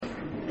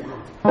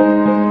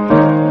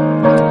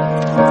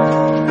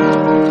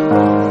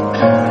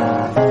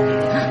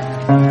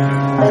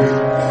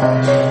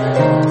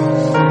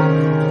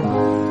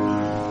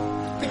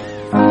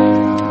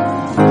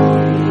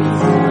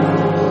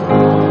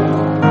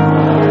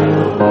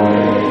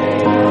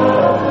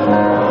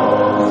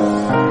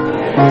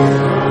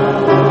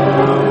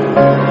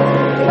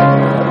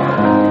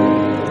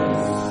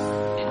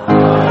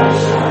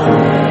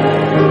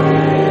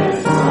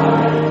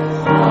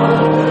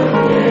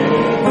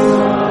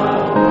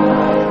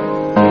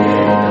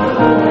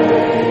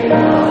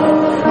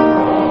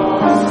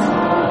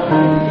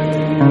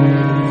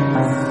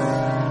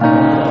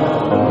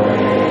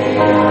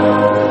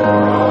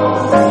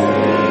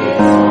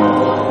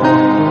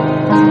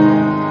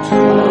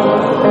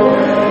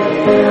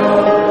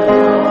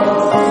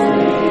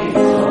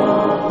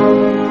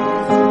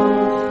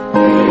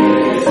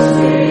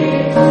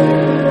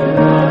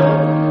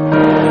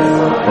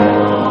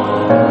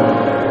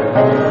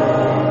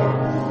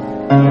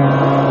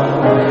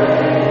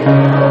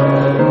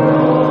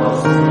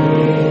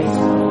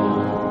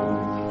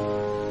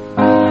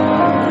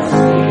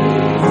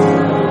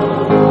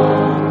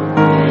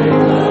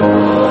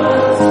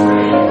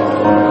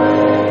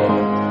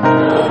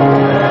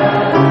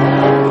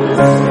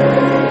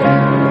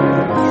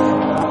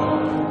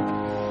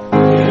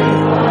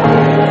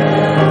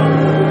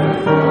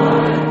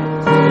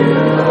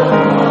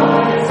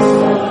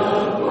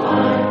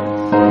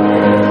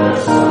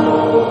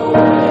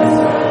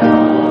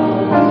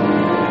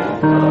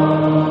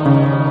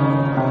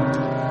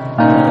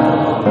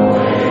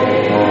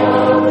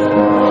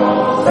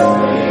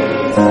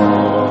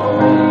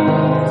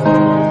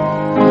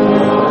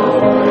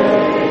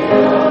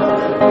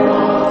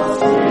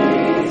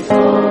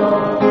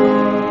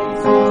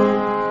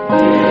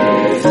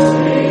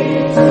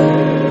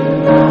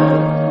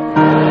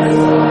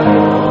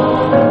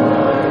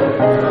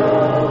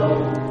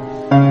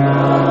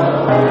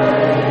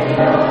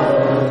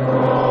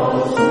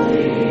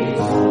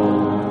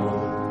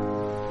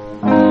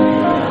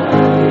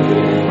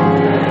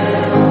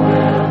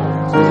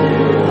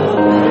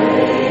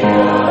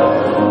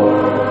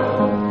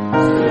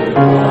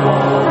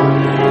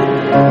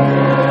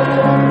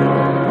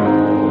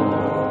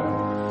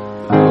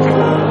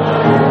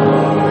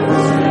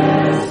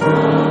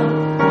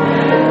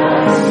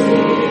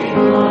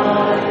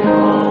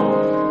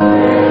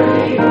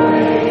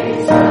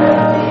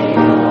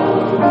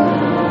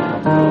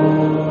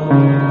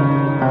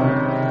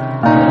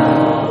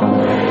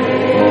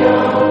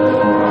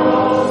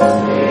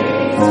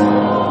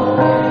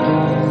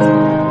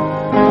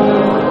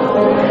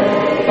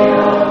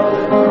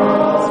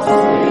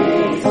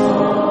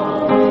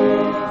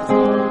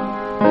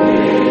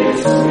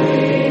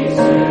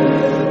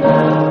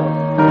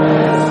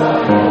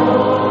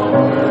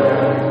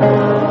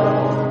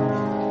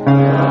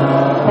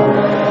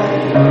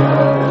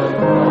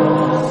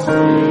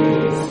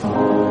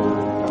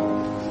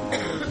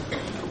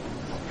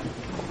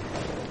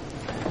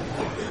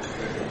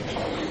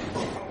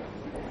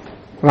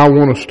I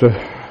want us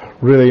to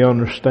really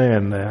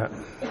understand that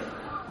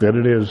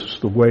it is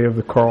the way of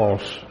the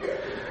cross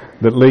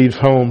that leads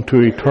home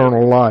to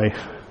eternal life.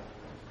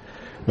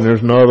 And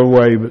there's no other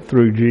way but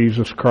through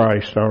Jesus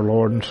Christ, our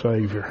Lord and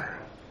Savior,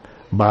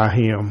 by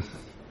Him.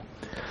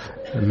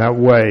 And that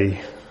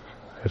way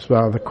is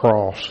by the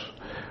cross.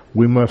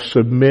 We must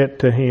submit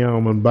to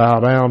Him and bow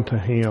down to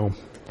Him.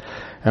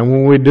 And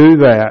when we do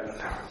that,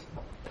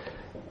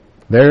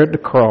 there at the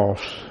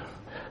cross,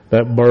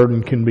 that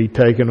burden can be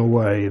taken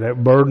away.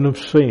 That burden of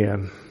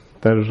sin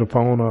that is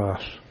upon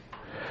us,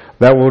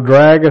 that will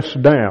drag us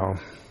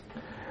down,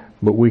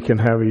 but we can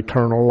have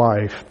eternal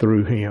life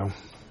through Him.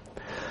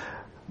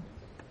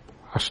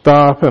 I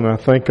stop and I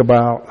think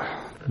about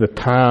the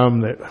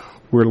time that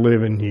we're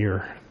living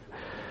here,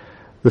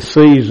 the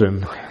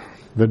season,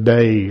 the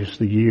days,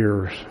 the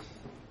years.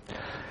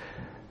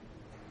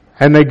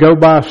 And they go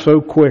by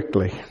so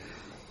quickly.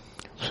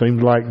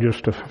 Seems like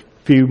just a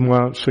few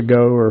months ago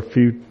or a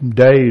few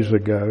days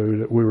ago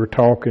that we were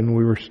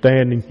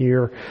standing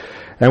here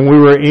and we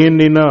were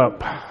ending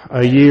up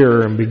a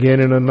year and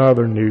beginning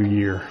another new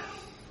year.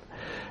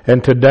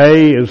 And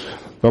today is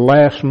the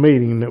last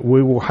meeting that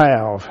we will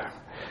have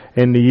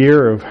in the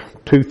year of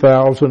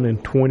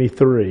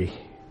 2023.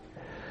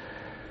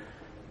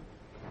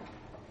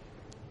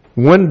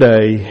 One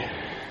day,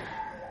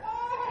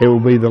 it will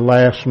be the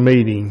last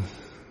meeting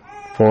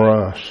for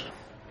us.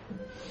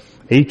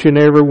 Each and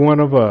every one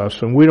of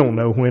us, and we don't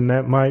know when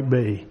that might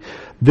be.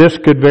 This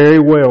could very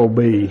well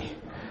be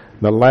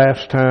the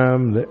last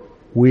time that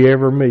we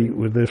ever meet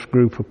with this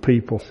group of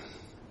people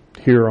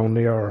here on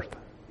the earth.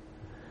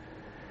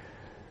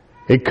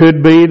 It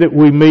could be that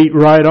we meet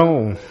right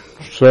on,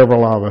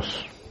 several of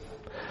us.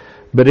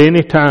 But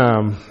any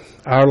time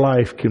our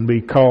life can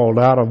be called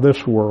out of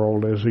this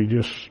world, as he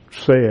just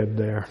said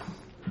there.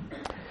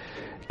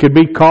 It could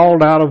be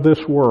called out of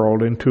this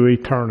world into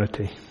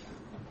eternity.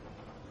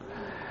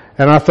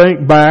 And I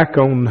think back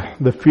on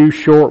the few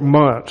short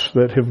months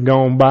that have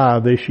gone by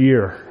this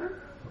year.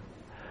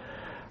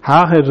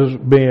 How has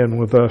it been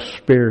with us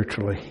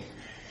spiritually?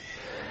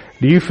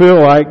 Do you feel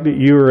like that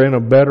you are in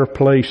a better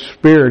place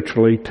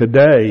spiritually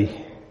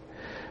today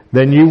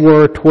than you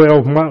were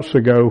 12 months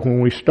ago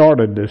when we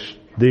started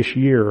this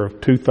year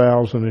of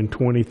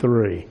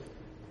 2023?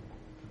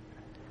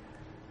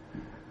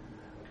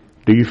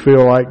 Do you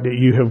feel like that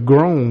you have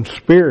grown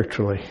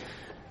spiritually?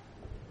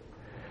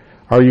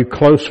 Are you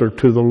closer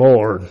to the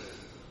Lord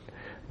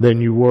than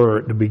you were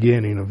at the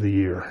beginning of the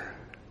year?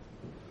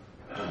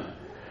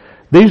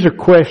 These are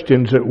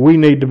questions that we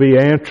need to be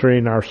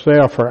answering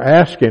ourselves or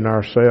asking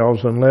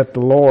ourselves, and let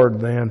the Lord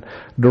then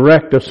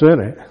direct us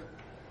in it.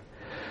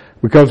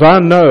 Because I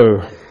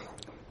know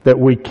that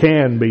we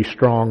can be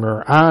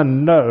stronger. I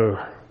know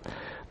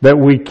that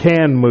we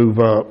can move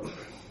up.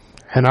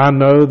 And I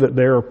know that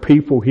there are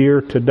people here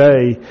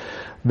today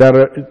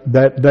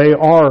that they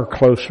are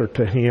closer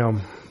to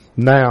Him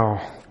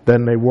now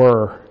than they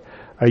were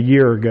a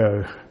year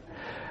ago.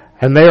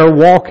 And they are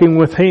walking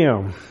with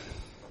Him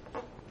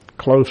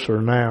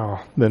closer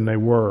now than they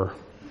were.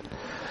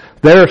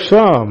 There are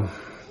some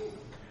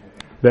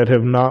that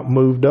have not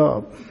moved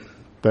up.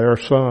 There are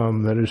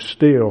some that is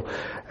still,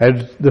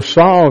 as the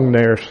song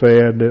there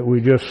said that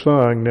we just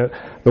sung, that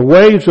the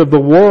ways of the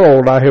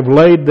world I have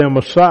laid them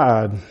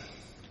aside.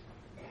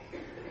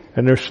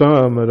 And there's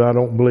some that I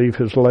don't believe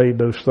has laid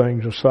those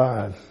things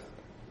aside.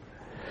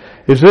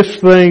 Is this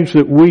things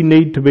that we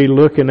need to be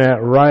looking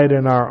at right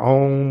in our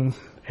own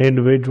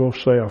individual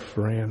self,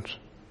 friends?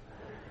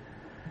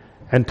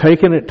 And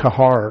taking it to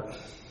heart.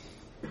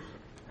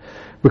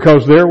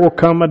 Because there will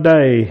come a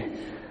day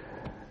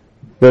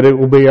that it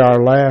will be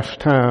our last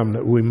time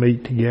that we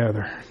meet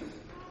together.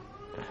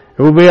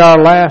 It will be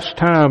our last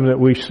time that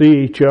we see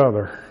each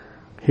other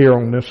here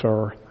on this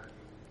earth.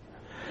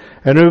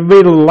 And it will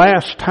be the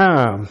last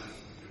time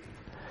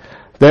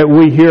that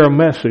we hear a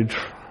message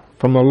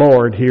from the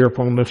Lord here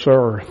upon this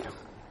earth.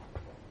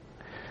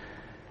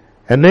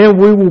 And then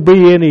we will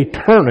be in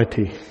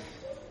eternity.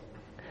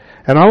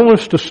 And I want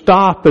us to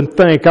stop and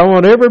think. I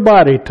want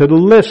everybody to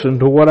listen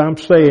to what I'm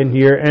saying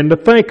here and to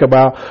think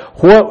about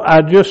what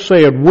I just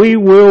said. We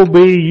will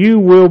be, you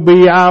will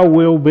be, I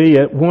will be.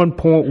 At one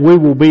point we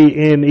will be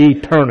in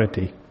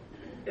eternity.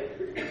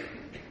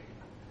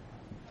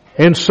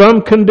 In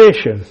some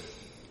condition.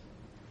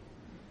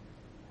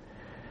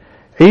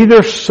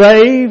 Either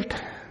saved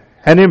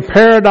and in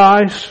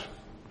paradise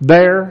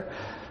there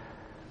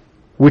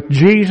with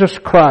Jesus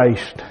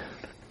Christ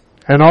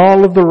and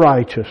all of the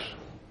righteous.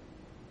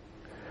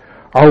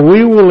 Or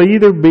we will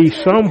either be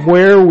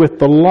somewhere with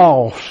the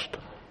lost,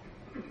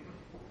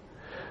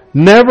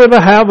 never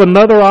to have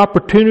another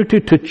opportunity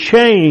to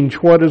change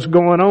what is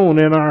going on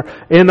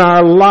in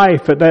our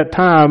life at that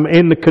time,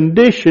 in the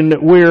condition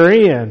that we're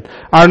in.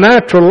 Our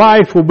natural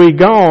life will be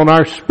gone.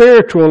 Our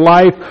spiritual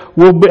life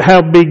will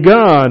have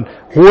begun.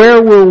 Where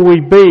will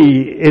we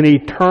be in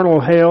eternal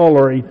hell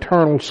or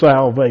eternal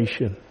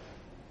salvation?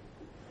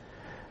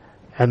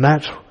 And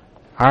that's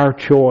our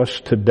choice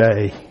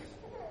today.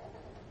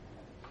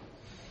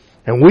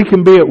 And we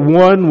can be at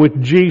one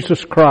with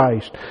Jesus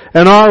Christ.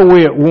 And are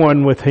we at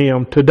one with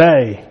Him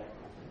today?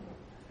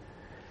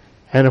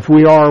 And if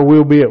we are,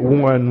 we'll be at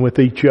one with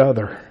each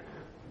other.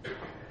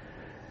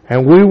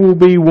 And we will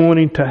be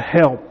wanting to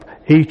help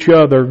each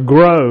other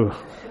grow.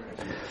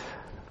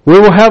 We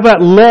will have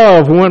that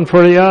love one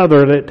for the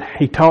other that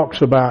he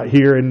talks about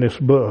here in this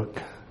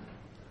book.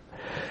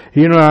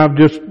 You know, I've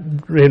just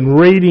been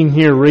reading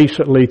here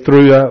recently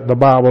throughout the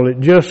Bible. It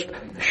just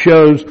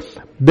shows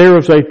there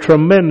is a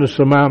tremendous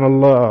amount of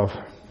love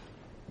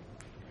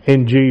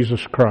in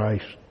Jesus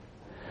Christ.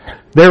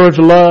 There was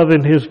love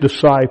in His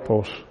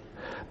disciples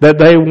that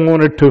they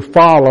wanted to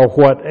follow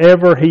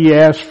whatever He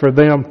asked for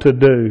them to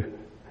do.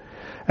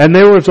 And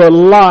there was a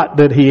lot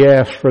that He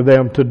asked for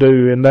them to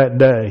do in that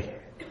day.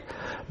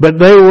 But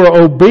they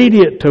were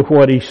obedient to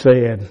what He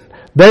said.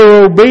 They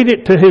were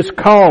obedient to His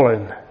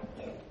calling.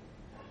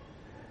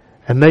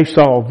 And they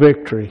saw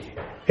victory.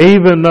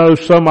 Even though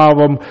some of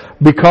them,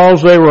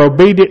 because they were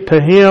obedient to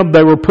Him,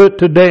 they were put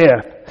to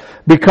death.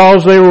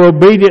 Because they were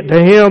obedient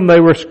to Him, they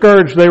were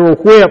scourged, they were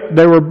whipped,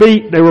 they were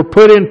beat, they were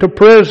put into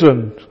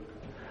prisons.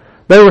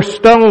 They were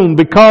stoned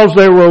because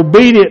they were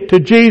obedient to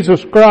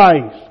Jesus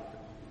Christ.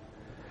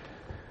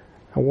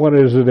 And what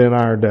is it in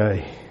our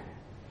day?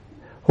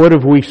 What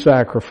have we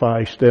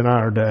sacrificed in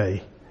our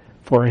day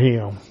for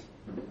Him?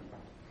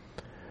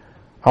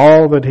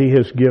 All that He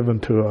has given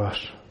to us.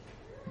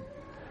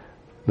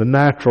 The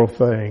natural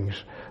things,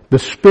 the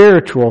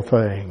spiritual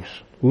things.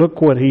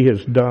 Look what He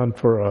has done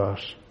for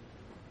us.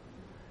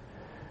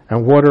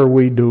 And what are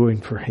we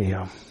doing for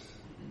Him?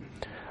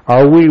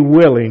 Are we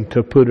willing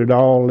to put it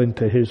all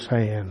into His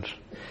hands?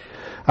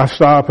 I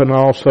stop and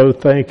also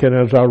thinking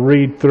as I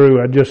read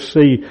through, I just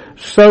see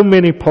so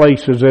many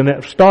places, and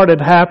it started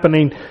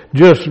happening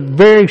just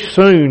very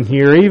soon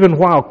here, even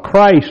while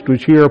Christ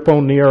was here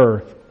upon the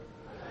earth.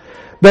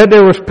 That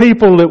there was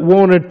people that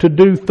wanted to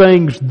do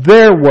things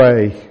their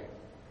way,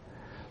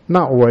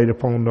 not wait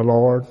upon the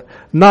Lord,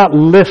 not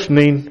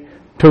listening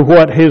to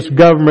what His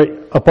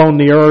government upon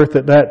the earth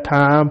at that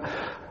time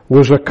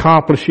was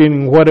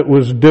accomplishing, what it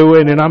was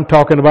doing. And I'm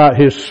talking about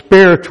His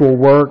spiritual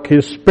work,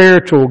 His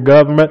spiritual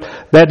government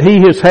that He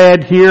has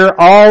had here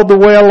all the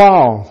way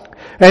along.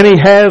 And He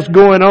has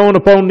going on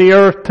upon the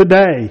earth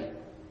today.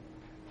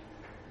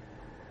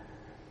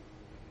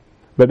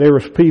 But there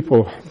was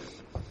people,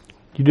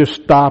 you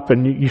just stop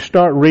and you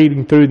start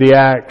reading through the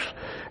Acts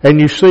and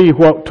you see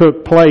what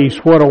took place.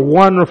 What a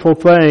wonderful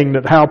thing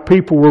that how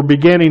people were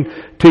beginning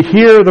to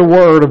hear the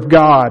Word of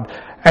God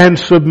and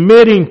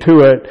submitting to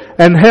it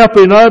and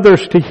helping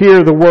others to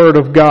hear the Word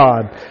of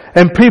God.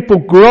 And people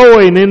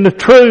growing in the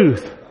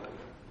truth.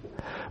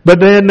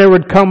 But then there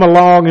would come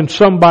along and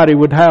somebody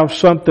would have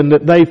something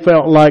that they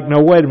felt like,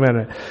 no, wait a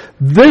minute.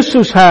 This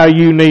is how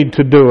you need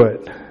to do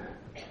it.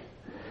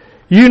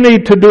 You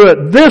need to do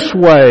it this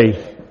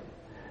way.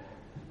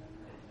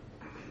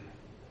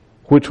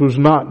 Which was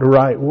not the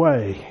right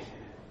way.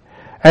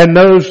 And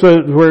those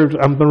that were,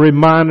 I'm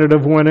reminded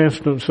of one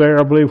instance there,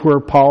 I believe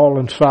where Paul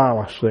and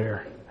Silas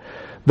there.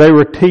 They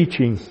were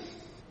teaching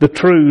the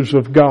truths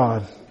of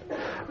God.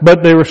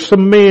 But there were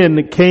some men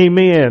that came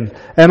in,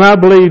 and I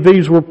believe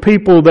these were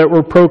people that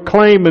were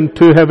proclaiming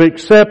to have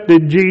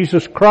accepted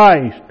Jesus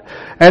Christ.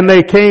 And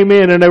they came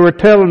in and they were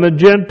telling the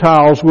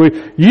Gentiles,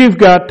 you've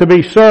got to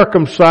be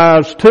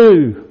circumcised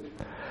too.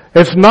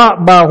 It's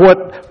not by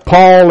what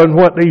Paul and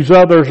what these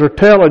others are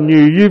telling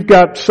you. You've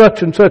got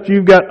such and such.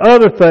 You've got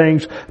other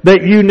things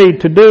that you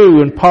need to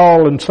do. And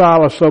Paul and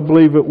Silas, I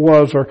believe it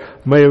was, or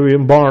maybe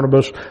in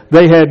Barnabas,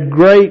 they had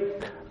great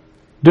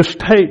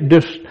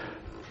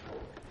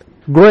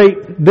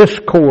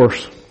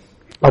discourse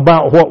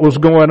about what was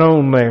going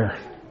on there.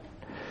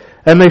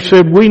 And they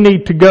said, we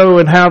need to go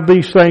and have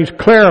these things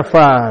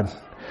clarified.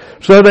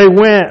 So they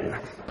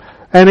went.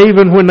 And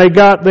even when they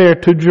got there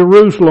to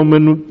Jerusalem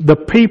and the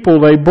people,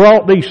 they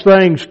brought these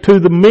things to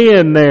the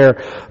men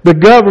there, the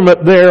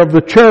government there of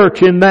the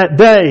church in that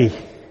day.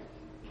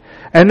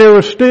 And there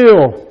was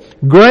still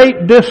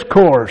great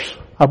discourse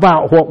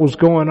about what was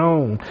going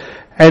on.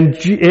 And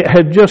it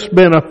had just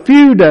been a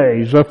few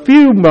days, a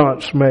few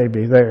months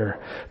maybe there,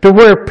 to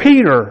where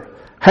Peter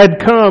had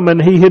come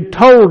and he had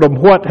told them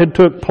what had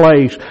took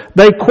place.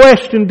 They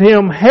questioned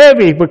him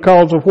heavy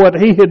because of what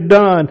he had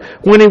done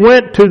when he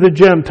went to the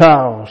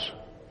Gentiles.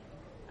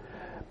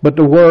 But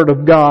the Word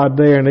of God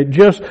there, and it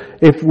just,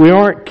 if we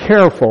aren't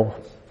careful,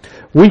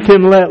 we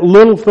can let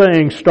little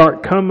things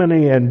start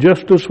coming in,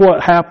 just as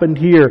what happened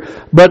here.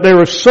 But there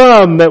was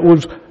some that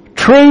was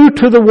true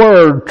to the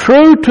Word,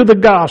 true to the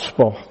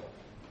gospel,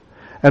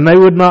 and they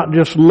would not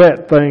just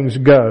let things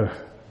go.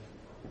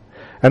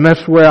 And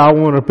that's where I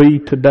want to be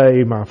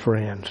today, my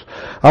friends.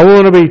 I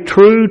want to be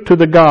true to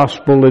the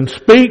gospel and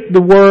speak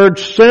the Word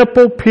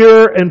simple,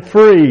 pure, and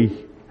free.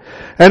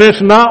 And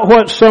it's not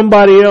what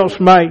somebody else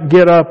might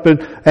get up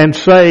and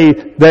say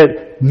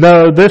that,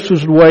 no, this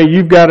is the way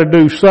you've got to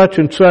do such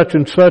and such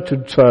and such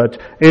and such.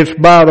 It's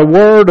by the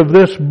word of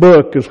this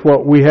book is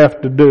what we have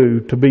to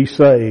do to be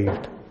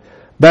saved.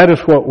 That is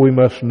what we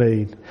must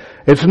need.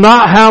 It's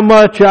not how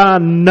much I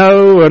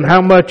know and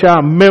how much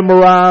I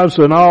memorize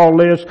and all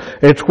this.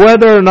 It's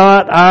whether or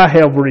not I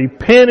have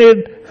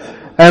repented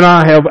and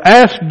I have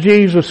asked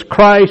Jesus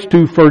Christ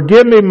to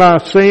forgive me my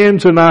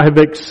sins, and I have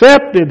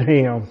accepted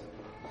Him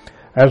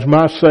as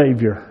my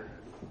Savior.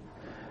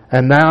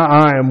 And now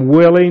I am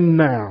willing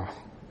now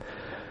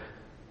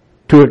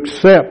to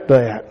accept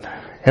that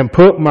and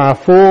put my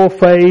full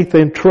faith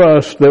and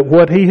trust that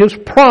what He has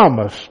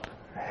promised,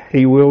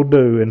 He will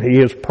do. And He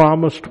has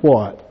promised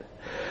what?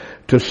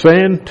 To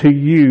send to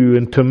you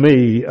and to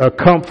me a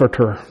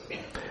Comforter.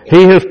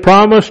 He has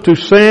promised to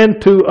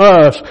send to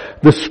us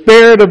the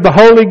Spirit of the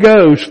Holy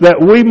Ghost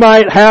that we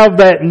might have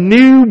that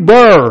new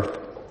birth.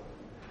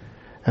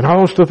 And I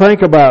want us to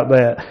think about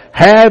that.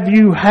 Have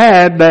you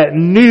had that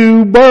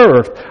new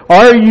birth?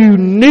 Are you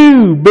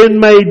new, been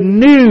made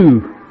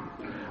new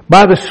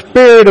by the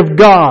Spirit of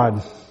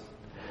God?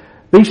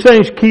 These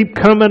things keep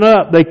coming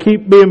up. They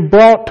keep being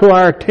brought to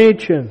our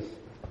attention.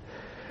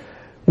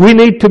 We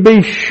need to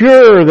be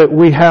sure that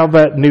we have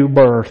that new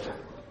birth.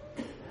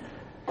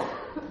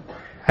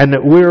 And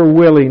that we're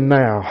willing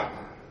now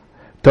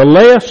to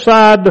lay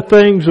aside the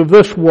things of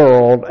this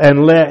world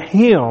and let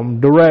Him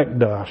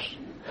direct us.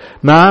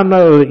 Now I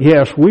know that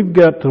yes, we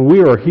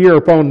are here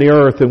upon the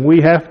earth and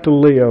we have to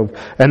live.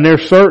 And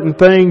there's certain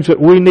things that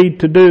we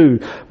need to do.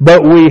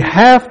 But we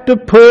have to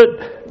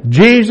put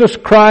Jesus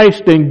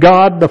Christ and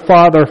God the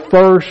Father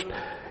first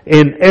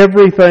in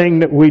everything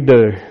that we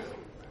do.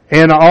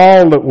 In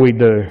all that we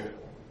do.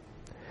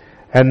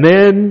 And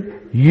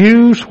then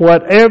use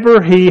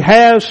whatever He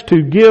has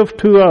to give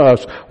to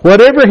us.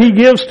 Whatever He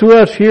gives to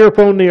us here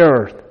upon the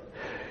earth.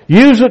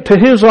 Use it to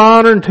His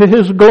honor and to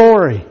His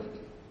glory.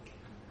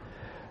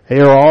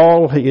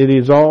 It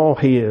is all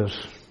His.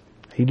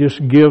 He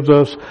just gives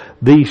us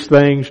these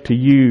things to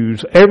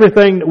use.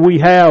 Everything that we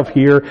have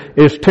here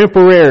is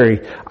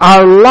temporary.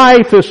 Our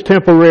life is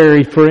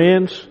temporary,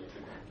 friends.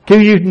 Do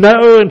you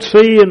know and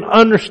see and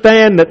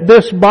understand that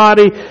this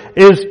body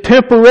is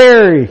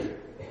temporary?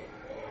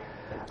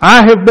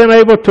 I have been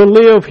able to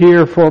live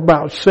here for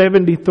about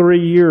 73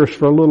 years,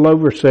 for a little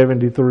over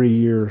 73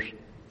 years.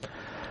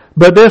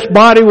 But this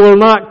body will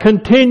not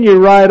continue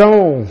right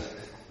on.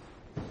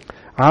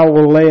 I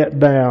will lay it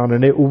down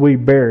and it will be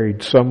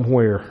buried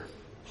somewhere.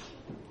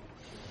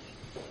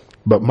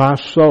 But my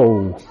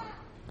soul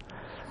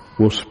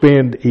will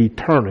spend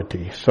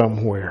eternity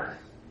somewhere.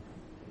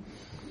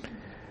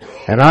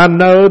 And I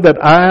know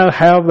that I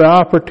have the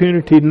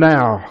opportunity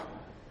now.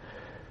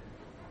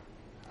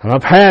 And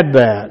I've had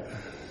that.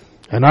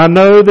 And I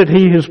know that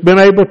He has been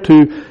able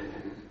to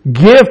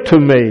give to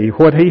me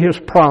what He has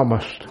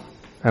promised.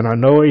 And I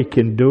know He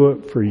can do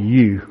it for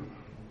you.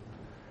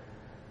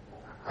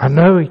 I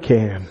know He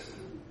can.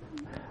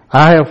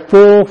 I have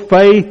full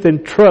faith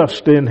and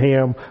trust in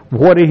Him.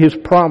 What He has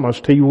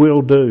promised, He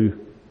will do.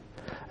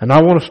 And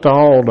I want us to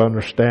all to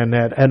understand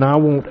that. And I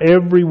want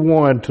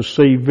everyone to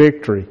see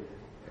victory.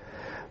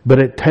 But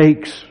it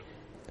takes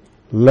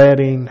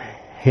letting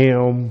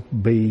Him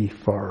be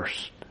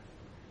first.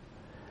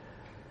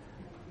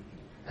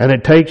 And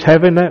it takes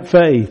having that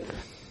faith.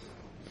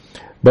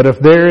 But if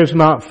there is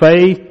not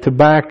faith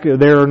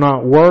there are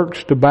not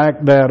works to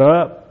back that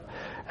up,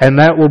 and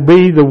that will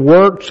be the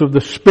works of the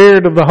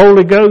Spirit of the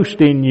Holy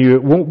Ghost in you.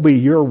 It won't be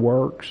your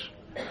works.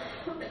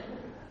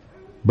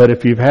 But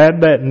if you've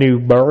had that new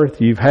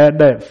birth, you've had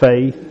that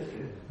faith,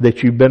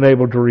 that you've been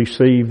able to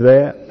receive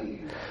that,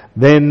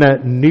 then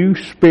that new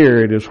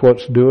Spirit is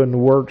what's doing the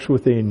works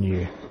within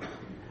you.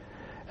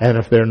 And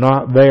if they're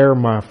not there,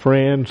 my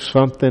friend,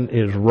 something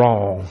is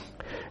wrong.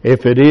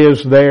 If it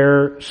is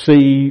there,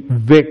 see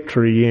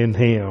victory in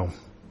Him.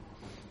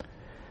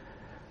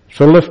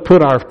 So let's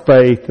put our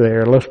faith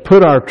there. Let's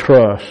put our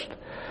trust.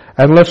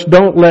 And let's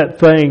don't let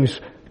things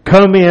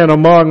come in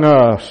among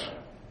us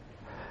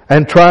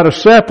and try to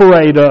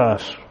separate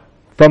us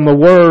from the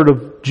Word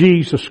of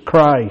Jesus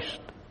Christ.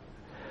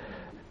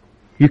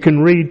 You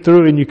can read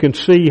through and you can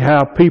see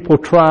how people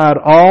tried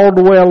all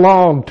the way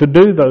along to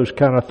do those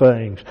kind of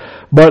things.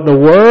 But the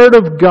Word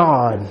of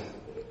God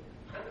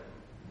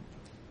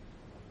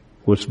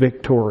was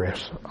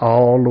victorious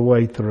all the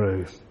way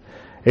through.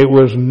 It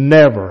was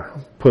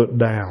never put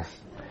down.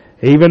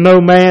 Even though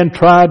man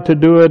tried to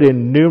do it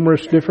in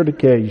numerous different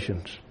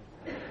occasions,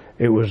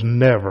 it was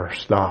never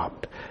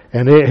stopped.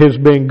 And it has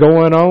been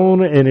going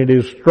on, and it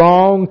is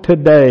strong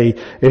today.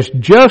 It's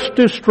just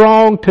as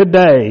strong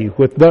today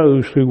with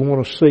those who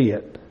want to see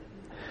it.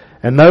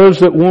 And those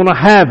that want to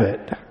have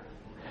it.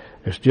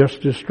 It's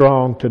just as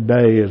strong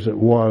today as it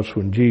was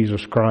when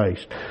Jesus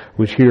Christ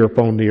was here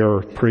upon the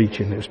earth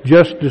preaching. It's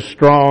just as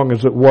strong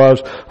as it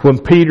was when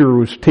Peter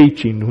was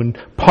teaching, when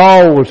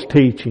Paul was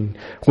teaching,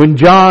 when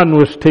John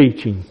was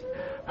teaching.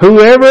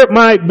 Whoever it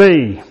might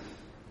be,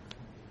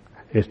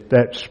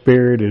 that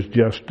Spirit is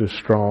just as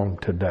strong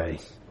today.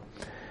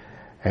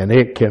 And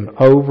it can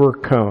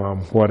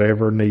overcome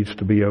whatever needs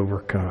to be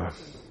overcome.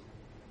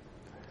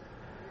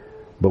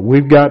 But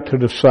we've got to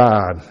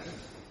decide,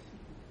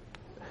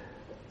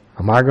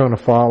 am I going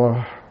to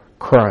follow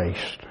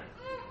Christ?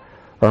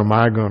 or am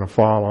I going to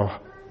follow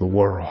the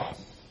world?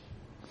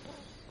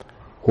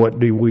 What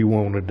do we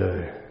want to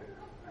do?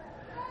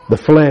 The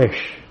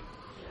flesh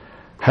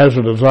has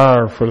a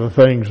desire for the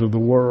things of the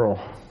world.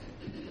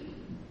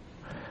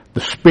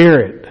 The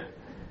Spirit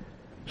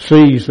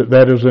sees that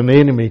that is an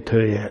enemy to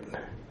it,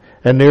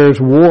 and there is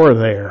war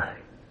there.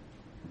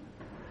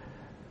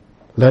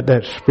 Let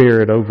that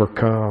Spirit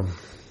overcome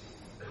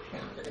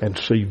and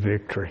see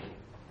victory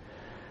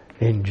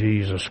in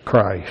Jesus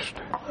Christ,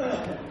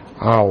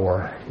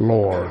 our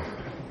Lord.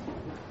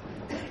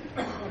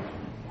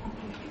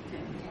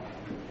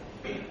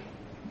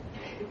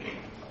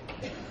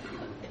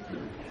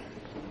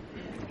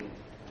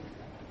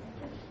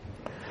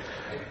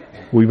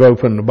 We've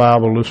opened the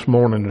Bible this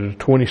morning to the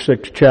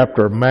 26th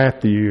chapter of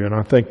Matthew, and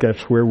I think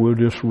that's where we'll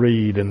just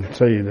read and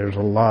see there's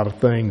a lot of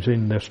things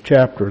in this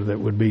chapter that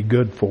would be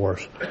good for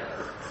us.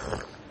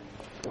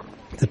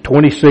 The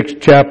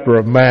 26th chapter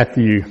of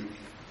Matthew.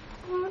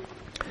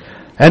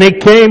 And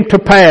it came to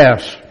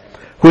pass,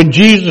 when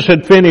Jesus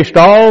had finished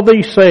all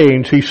these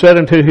sayings, he said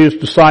unto his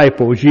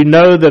disciples, Ye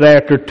know that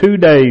after 2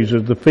 days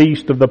is the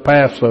feast of the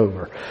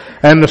Passover,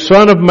 and the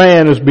Son of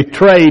Man is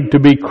betrayed to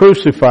be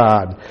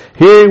crucified.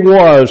 Here he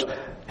was.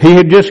 He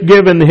had just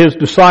given his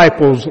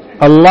disciples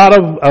a lot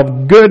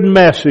of good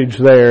message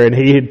there, and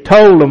he had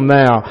told them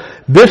now,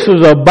 this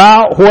is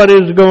about what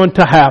is going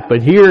to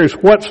happen. Here is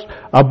what's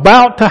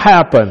about to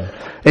happen.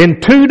 In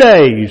 2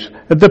 days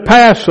at the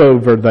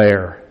Passover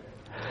there,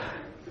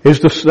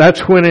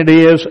 that's when it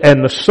is,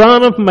 and the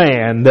Son of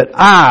Man, that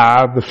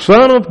I, the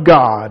Son of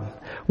God,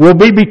 will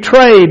be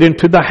betrayed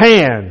into the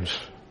hands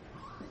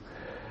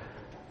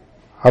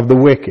of the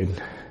wicked,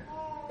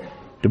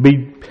 to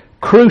be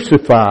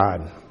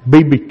crucified,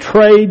 be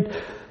betrayed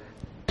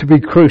to be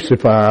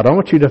crucified. I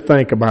want you to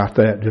think about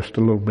that just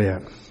a little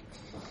bit.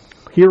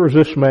 Here was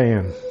this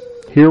man,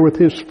 here with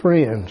his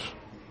friends,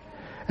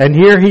 and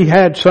here he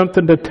had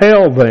something to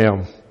tell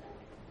them.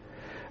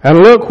 And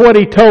look what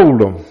he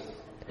told them.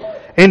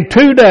 In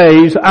 2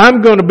 days,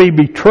 I'm going to be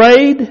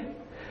betrayed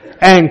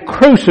and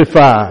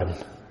crucified.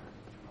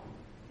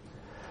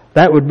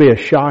 That would be a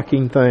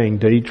shocking thing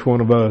to each one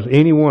of us,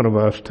 any one of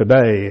us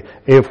today,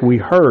 if we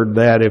heard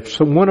that, if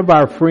one of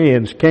our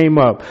friends came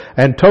up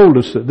and told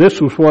us that this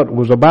was what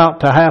was about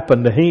to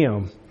happen to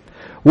him.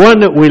 One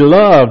that we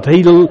loved.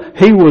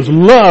 He was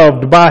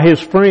loved by his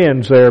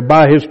friends there,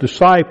 by his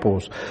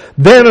disciples.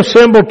 Then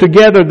assembled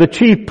together the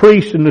chief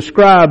priests and the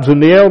scribes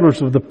and the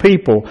elders of the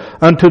people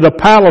unto the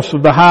palace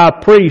of the high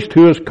priest,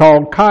 who is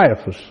called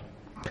Caiaphas,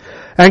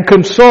 and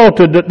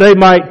consulted that they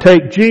might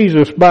take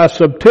Jesus by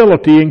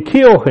subtlety and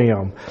kill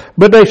him.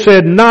 But they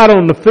said, not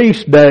on the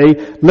feast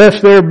day,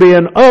 lest there be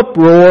an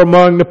uproar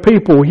among the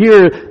people.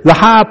 Here, the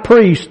high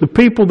priest, the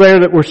people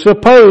there that were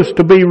supposed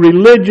to be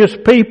religious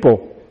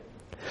people,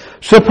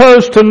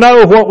 supposed to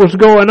know what was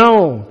going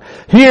on.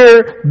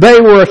 Here they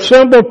were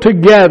assembled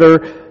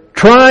together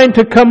trying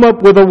to come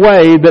up with a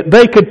way that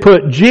they could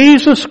put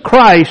Jesus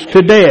Christ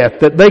to death,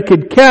 that they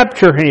could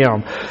capture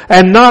him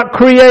and not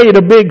create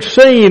a big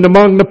scene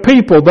among the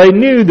people. They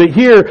knew that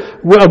here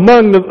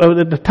among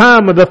at the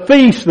time of the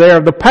feast there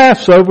of the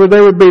Passover,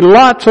 there would be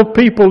lots of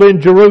people in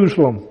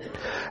Jerusalem.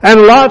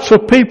 And lots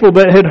of people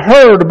that had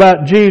heard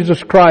about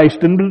Jesus Christ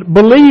and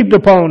believed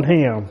upon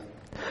him.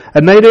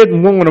 And they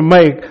didn't want to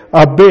make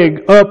a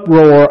big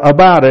uproar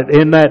about it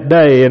in that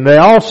day. And they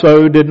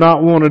also did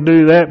not want to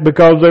do that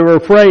because they were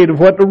afraid of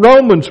what the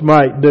Romans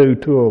might do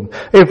to them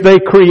if they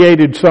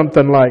created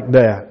something like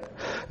that.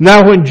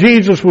 Now when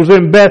Jesus was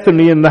in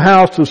Bethany in the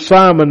house of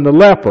Simon the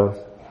leper,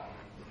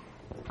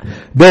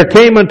 there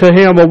came unto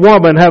him a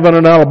woman having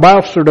an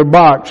alabaster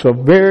box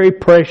of very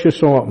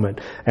precious ointment,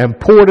 and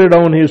poured it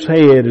on his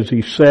head as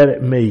he sat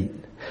at meat.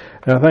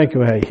 Now think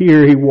about it.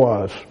 Here he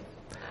was.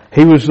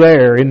 He was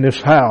there in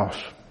this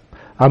house.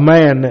 A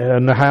man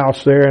in the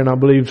house there, and I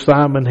believe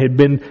Simon had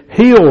been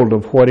healed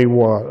of what he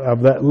was,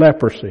 of that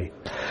leprosy.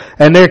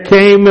 And there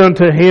came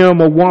unto him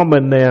a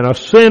woman then, a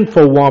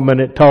sinful woman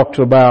it talks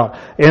about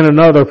in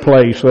another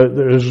place.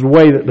 There's the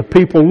way that the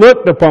people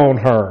looked upon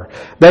her,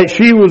 that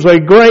she was a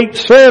great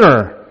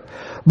sinner.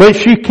 But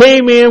she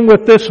came in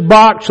with this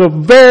box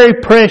of very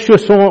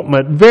precious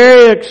ointment,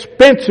 very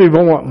expensive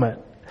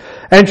ointment.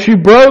 And she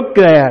broke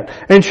that,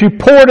 and she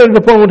poured it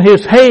upon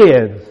his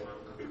head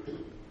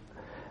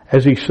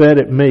as he sat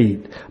at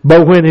meat.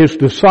 But when his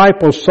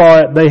disciples saw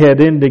it, they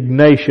had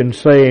indignation,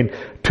 saying,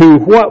 to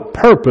what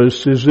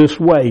purpose is this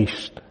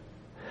waste?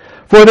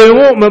 For the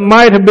ointment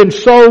might have been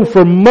sold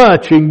for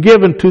much and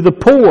given to the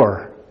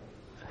poor.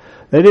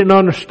 They didn't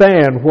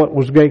understand what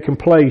was taking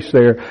place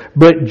there.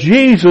 But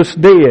Jesus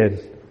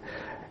did.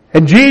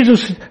 And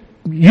Jesus,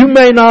 you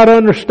may not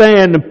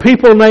understand, and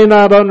people may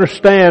not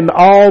understand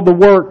all the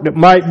work that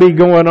might be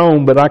going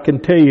on, but I can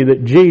tell you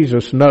that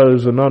Jesus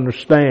knows and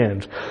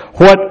understands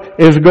what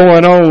is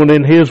going on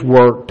in his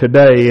work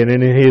today and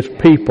in his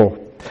people.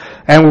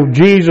 And when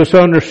Jesus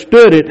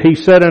understood it, he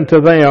said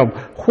unto them,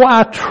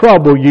 why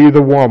trouble you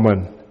the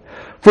woman?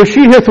 For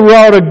she hath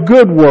wrought a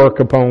good work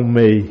upon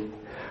me.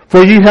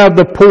 For you have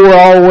the poor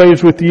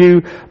always with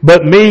you,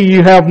 but me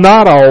you have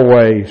not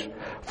always.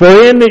 For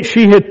in that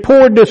she had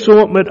poured this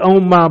ointment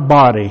on my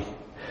body,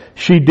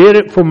 she did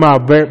it for my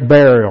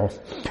burial.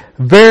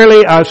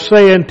 Verily I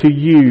say unto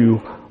you,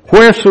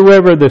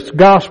 wheresoever this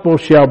gospel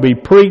shall be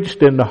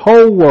preached in the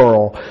whole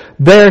world,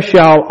 there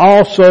shall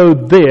also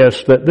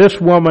this that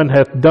this woman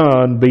hath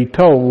done be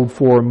told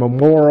for a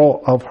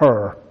memorial of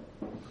her.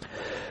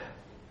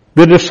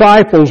 The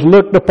disciples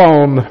looked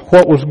upon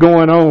what was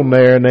going on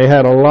there, and they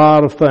had a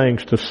lot of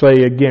things to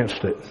say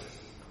against it.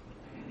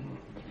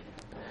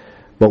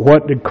 But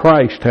what did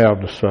Christ have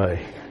to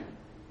say?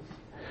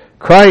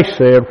 Christ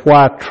said,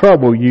 why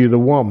trouble you the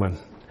woman?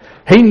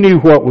 He knew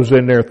what was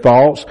in their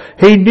thoughts.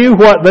 He knew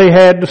what they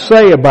had to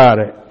say about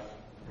it.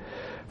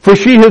 For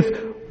she hath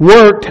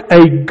worked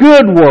a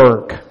good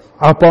work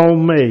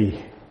upon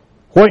me.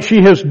 What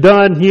she has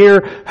done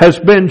here has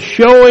been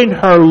showing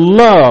her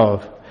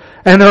love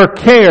and her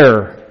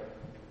care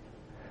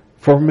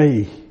for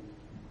me.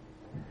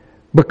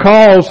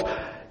 Because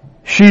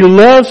she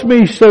loves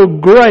me so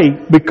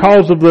great,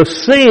 because of the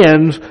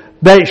sins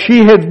that she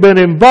has been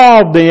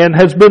involved in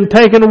has been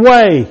taken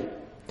away.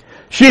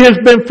 She has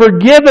been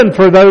forgiven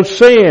for those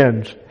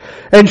sins.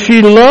 And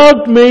she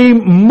loved me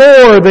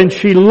more than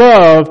she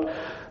loved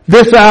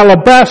this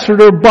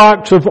alabaster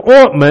box of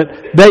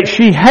ointment that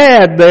she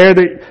had there,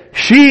 that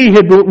she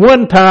had at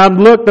one time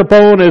looked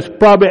upon as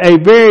probably a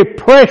very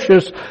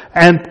precious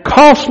and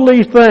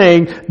costly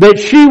thing that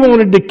she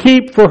wanted to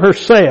keep for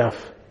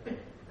herself.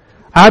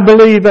 I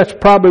believe that's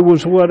probably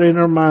was what in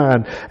her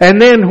mind.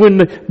 And then when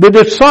the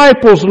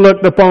disciples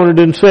looked upon it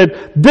and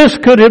said, this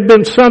could have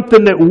been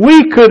something that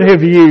we could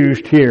have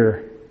used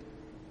here.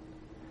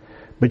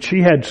 But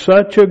she had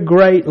such a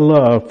great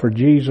love for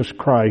Jesus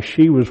Christ,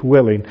 she was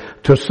willing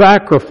to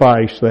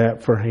sacrifice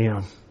that for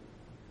Him,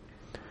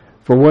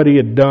 for what He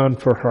had done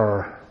for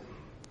her.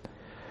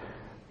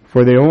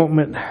 For the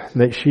ointment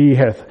that she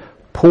hath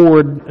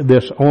poured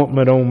this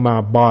ointment on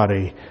my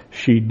body,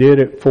 she did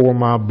it for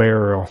my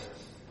burial.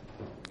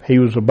 He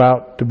was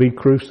about to be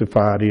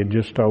crucified, he had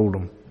just told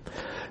them.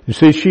 You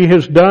see, she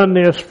has done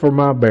this for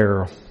my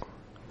burial.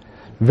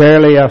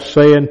 Verily I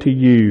say unto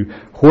you,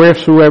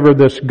 wheresoever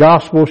this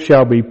gospel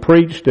shall be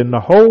preached in the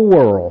whole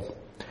world,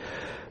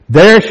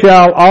 there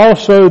shall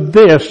also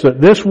this that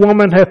this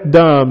woman hath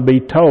done be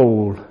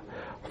told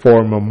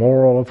for a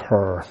memorial of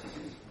her.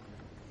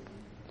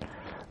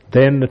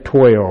 Then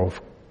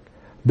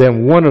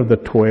one of the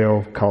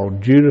 12,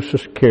 called Judas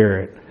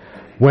Iscariot,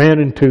 went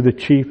into the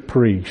chief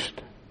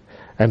priest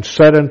and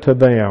said unto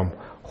them,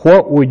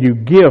 what will you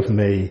give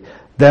me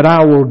that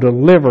I will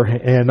deliver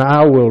him, and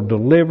I will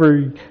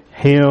deliver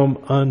him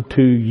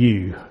unto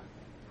you?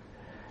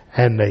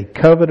 And they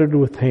coveted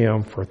with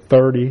him for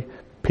 30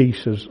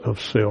 pieces of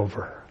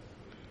silver.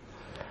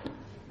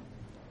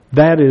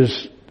 That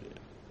is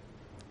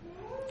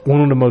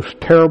one of the most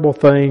terrible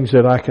things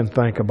that I can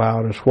think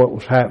about, is what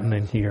was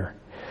happening here.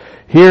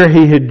 Here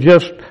he had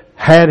just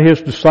had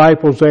his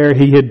disciples there.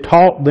 He had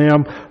taught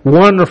them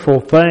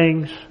wonderful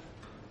things.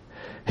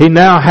 He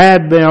now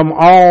had them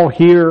all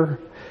here.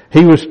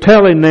 He was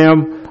telling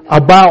them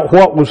about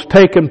what was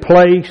taking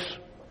place.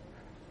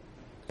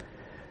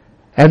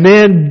 And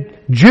then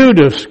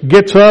Judas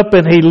gets up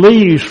and he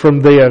leaves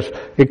from this.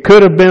 It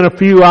could have been a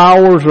few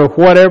hours or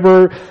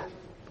whatever,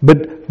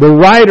 but the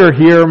writer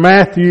here,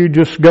 Matthew,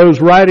 just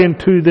goes right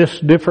into this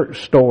different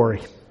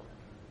story.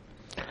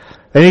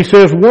 And he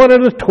says, one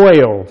of the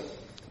 12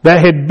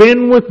 that had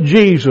been with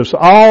Jesus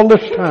all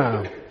this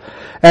time,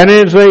 and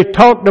as they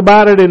talked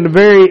about it in the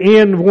very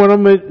end, one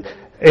of them,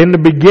 in the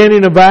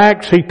beginning of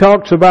Acts, he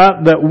talks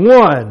about that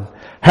one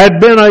had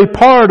been a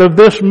part of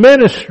this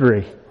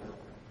ministry.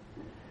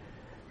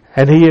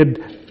 And he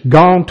had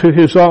gone to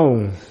his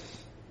own.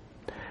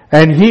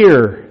 And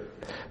here,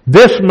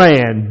 this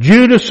man,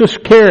 Judas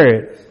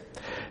Iscariot,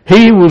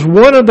 he was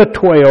one of the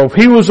 12.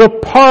 He was a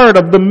part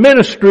of the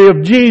ministry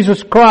of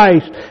Jesus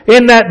Christ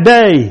in that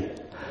day.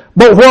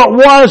 But what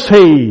was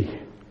he?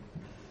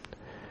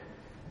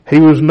 He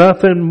was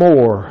nothing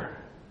more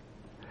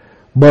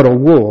but a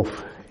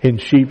wolf in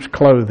sheep's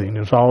clothing,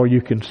 is all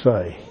you can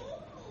say.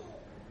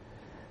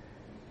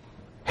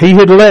 He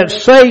had let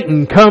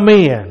Satan come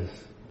in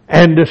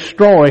and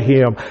destroy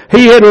him.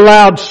 He had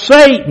allowed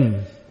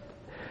Satan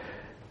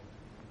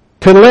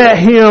to let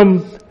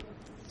him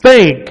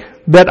think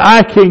that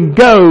I can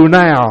go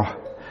now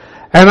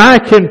and I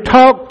can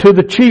talk to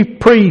the chief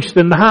priest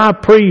and the high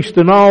priest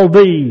and all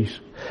these,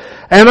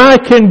 and I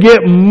can get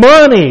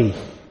money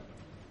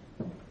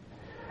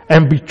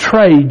and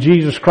betray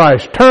Jesus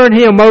Christ. Turn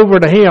him over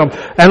to him.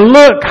 And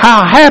look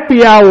how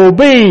happy I will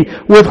be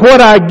with what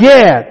I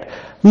get.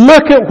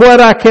 Look at what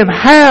I can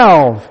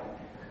have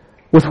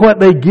with what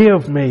they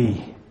give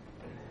me.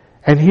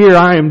 And here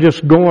I am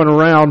just going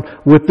around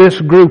with this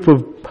group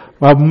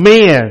of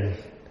men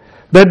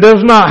that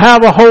does not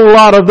have a whole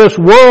lot of this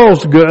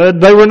world's good.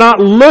 They were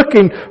not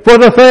looking for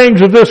the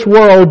things of this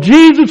world.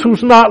 Jesus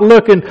was not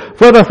looking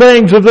for the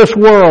things of this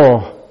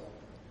world.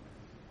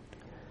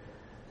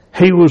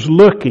 He was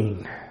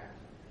looking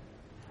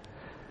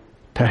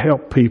to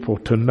help people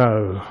to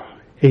know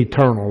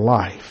eternal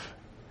life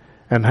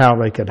and how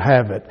they could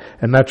have it.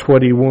 And that's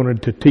what he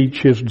wanted to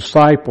teach his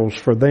disciples,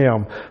 for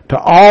them to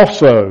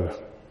also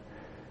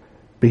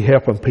be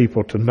helping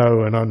people to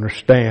know and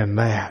understand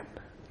that.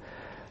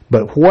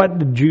 But what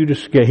did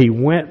Judas get? He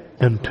went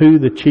unto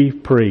the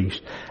chief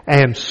priests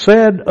and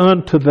said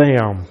unto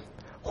them,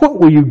 what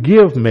will you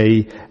give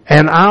me,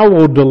 and I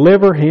will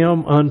deliver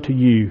him unto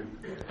you?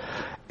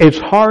 It's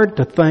hard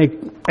to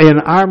think. In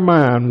our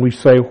mind, we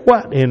say,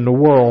 what in the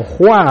world?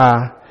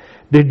 Why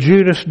did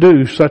Judas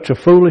do such a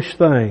foolish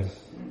thing?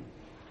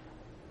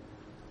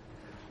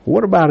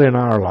 What about in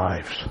our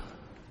lives?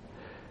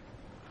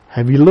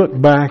 Have you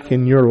looked back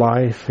in your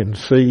life and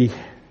see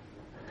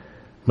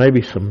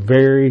maybe some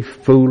very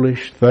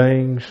foolish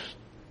things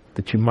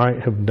that you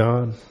might have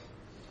done?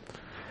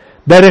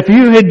 That if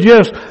you had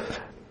just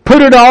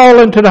put it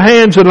all into the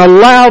hands and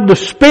allowed the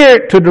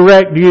Spirit to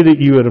direct you, that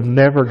you would have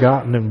never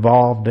gotten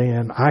involved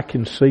in. I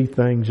can see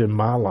things in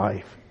my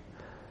life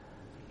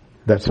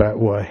that's that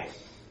way.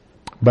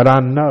 But I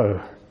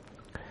know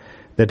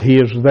that He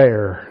is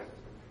there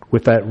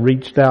with that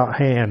reached out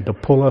hand to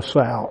pull us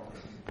out.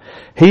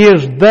 He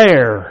is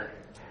there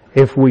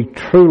if we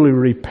truly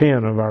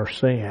repent of our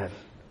sin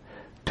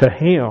to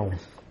Him.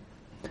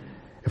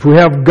 If we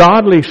have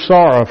godly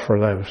sorrow for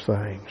those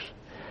things,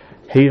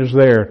 He is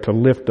there to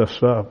lift us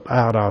up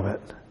out of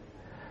it.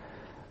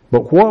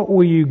 But what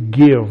will you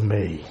give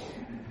me?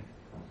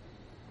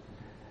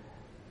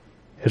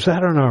 Is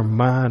that on our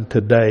mind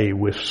today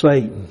with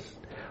Satan?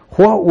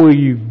 What will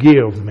you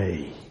give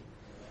me?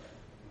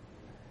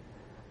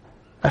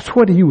 That's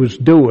what he was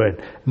doing,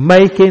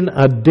 making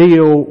a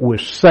deal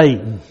with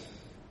Satan.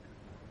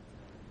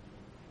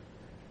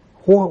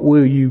 What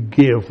will you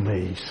give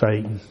me,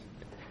 Satan,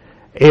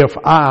 if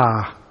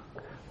I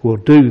will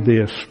do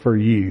this for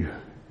you?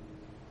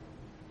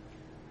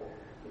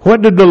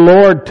 What did the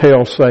Lord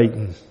tell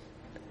Satan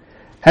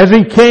as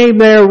he came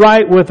there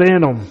right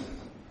within him?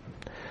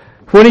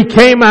 When he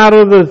came out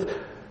of the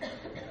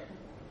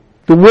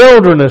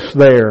wilderness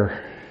there,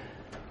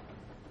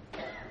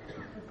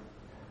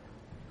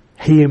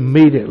 he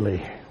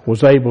immediately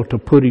was able to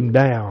put him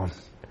down.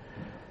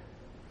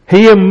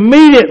 He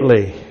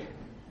immediately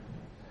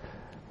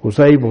was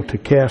able to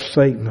cast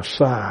Satan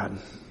aside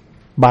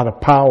by the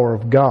power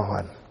of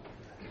God.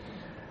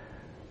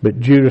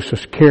 But Judas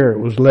Iscariot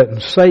was letting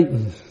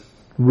Satan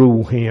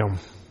rule him.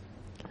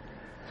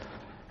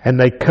 And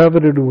they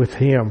coveted with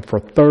him for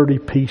 30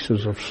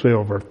 pieces of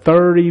silver.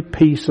 30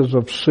 pieces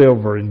of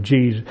silver, and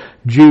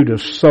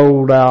Judas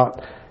sold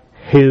out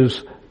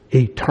his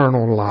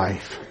eternal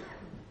life.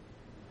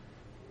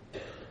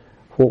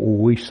 What will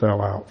we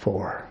sell out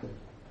for?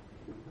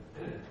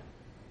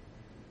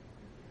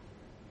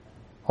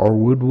 Or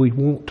would we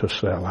want to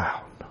sell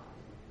out?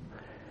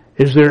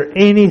 Is there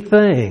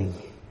anything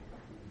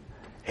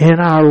in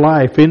our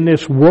life, in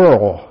this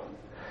world,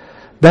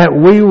 that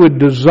we would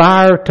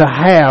desire to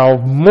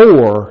have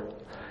more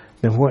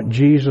than what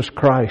Jesus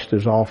Christ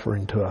is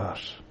offering to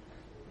us?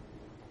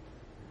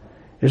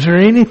 Is there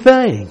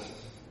anything?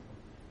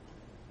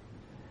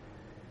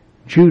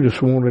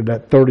 Judas wanted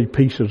that 30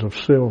 pieces of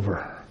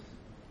silver,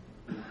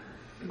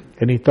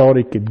 and he thought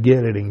he could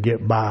get it and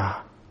get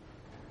by.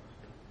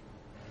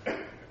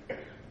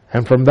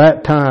 And from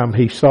that time,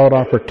 he sought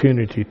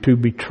opportunity to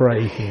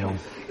betray him.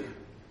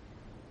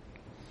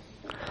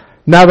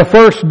 Now the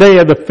first day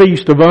of the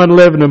feast of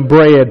unleavened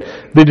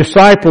bread, the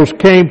disciples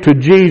came to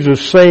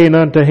Jesus, saying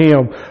unto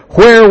him,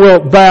 where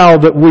wilt thou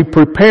that we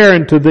prepare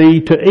unto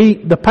thee to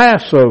eat the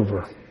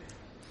Passover?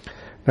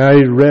 Now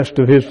the rest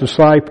of his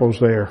disciples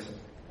there,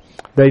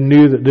 they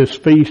knew that this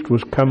feast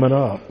was coming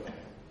up.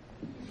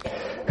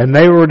 And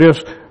they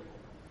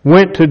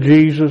went to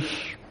Jesus,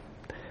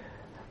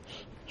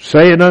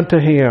 saying unto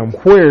him,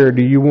 where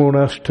do you want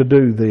us to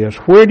do this?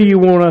 Where do you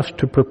want us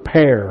to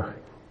prepare?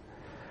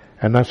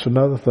 And that's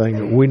another thing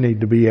that we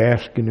need to be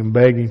asking and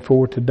begging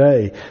for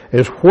today,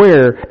 is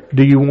where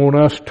do you want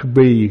us to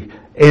be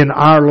in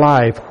our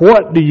life?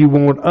 What do you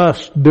want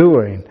us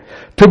doing?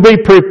 To be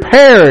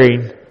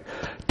preparing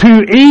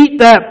to eat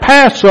that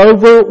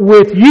Passover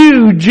with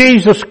you,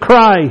 Jesus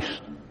Christ.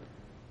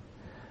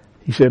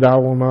 He said, I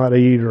will not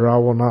eat or I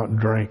will not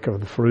drink of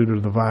the fruit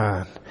of the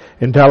vine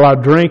until I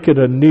drink it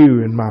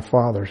anew in my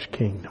Father's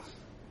kingdom.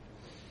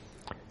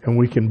 And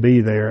we can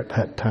be there at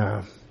that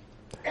time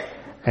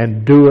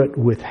and do it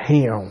with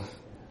Him.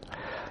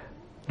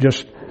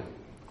 Just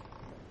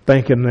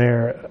thinking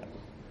there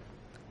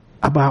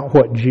about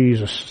what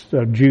Judas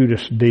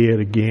did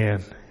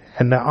again,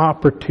 and the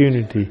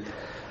opportunity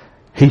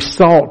he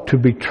sought to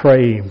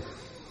betray him.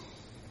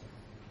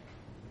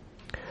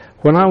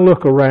 When I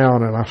look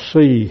around and I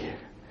see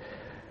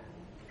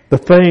the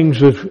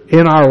things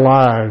in our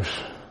lives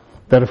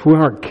that if we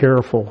aren't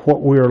careful,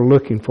 what we are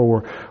looking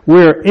for,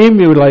 we're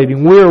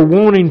emulating, we're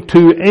wanting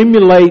to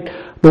emulate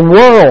the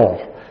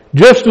world.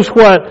 Just as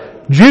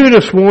what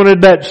Judas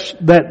wanted,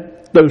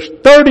 those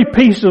 30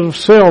 pieces of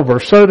silver,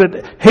 so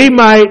that he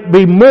might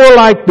be more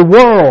like the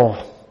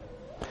world.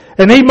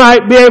 And he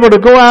might be able to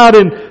go out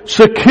and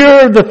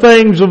secure the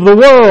things of the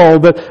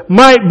world that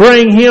might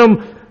bring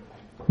him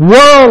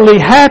worldly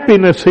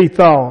happiness, he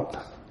thought.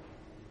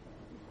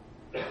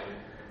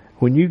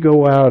 When you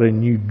go out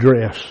and you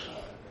dress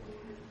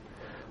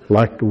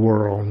like the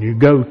world, and you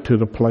go to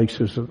the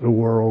places that the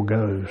world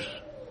goes,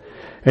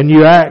 and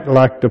you act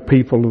like the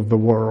people of the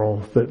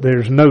world, that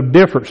there's no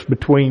difference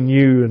between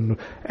you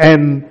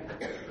and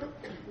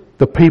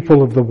the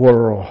people of the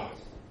world,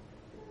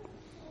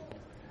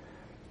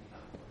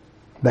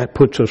 that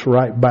puts us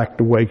right back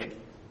the way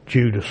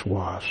Judas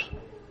was.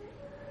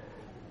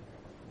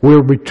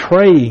 We're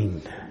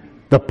betraying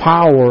the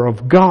power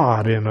of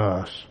God in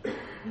us.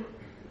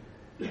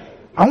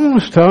 I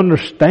want us to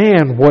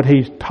understand what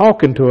he's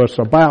talking to us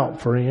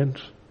about,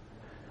 friends.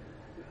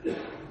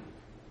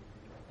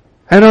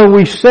 And are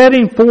we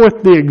setting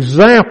forth the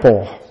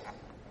example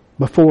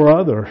before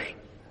others?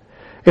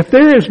 If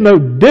there is no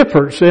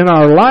difference in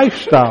our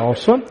lifestyle,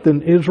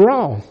 something is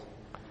wrong.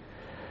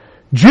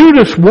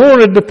 Judas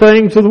wanted the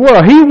things of the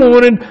world. He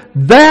wanted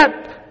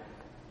that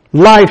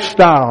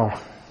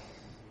lifestyle.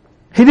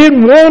 He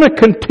didn't want to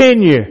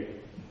continue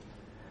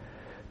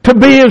to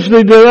be as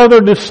the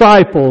other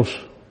disciples.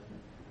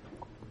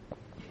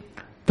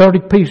 30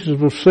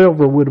 pieces of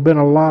silver would have been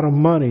a lot of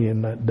money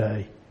in that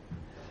day.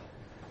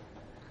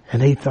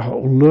 And he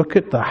thought, look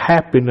at the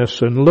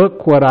happiness and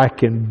look what I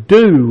can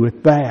do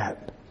with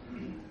that.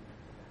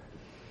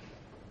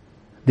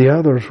 The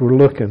others were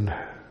looking.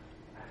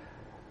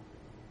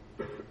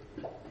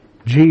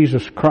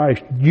 Jesus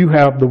Christ, you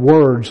have the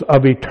words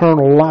of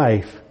eternal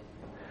life.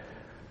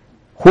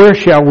 Where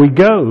shall we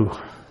go?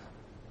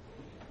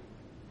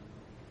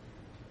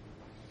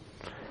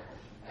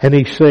 And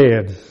he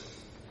said,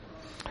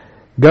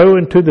 go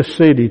into the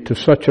city to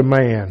such a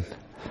man,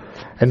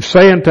 and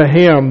say unto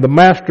him, the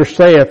Master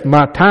saith,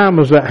 my time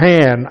is at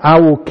hand. I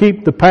will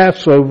keep the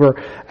Passover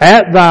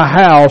at thy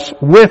house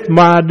with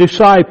my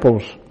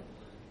disciples.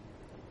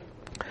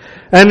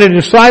 And the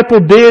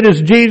disciple did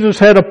as Jesus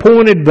had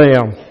appointed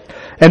them,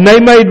 and they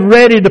made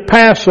ready the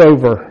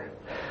Passover.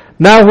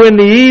 Now when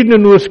the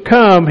evening was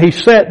come, he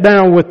sat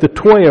down with the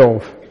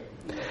 12.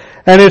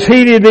 And as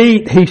he did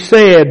eat, he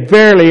said,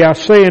 verily I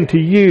say unto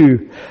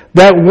you,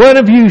 that one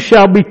of you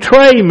shall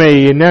betray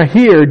me. And now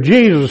here,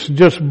 Jesus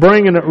just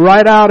bringing it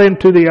right out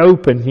into the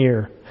open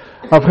here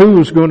of who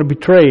was going to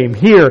betray him.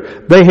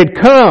 Here, they had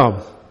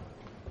come.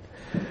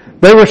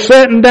 They were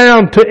sitting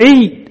down to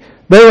eat.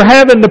 They were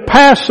having the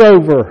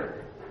Passover.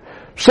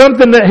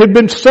 Something that had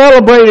been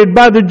celebrated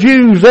by the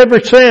Jews ever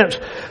since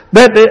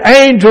that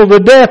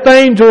the death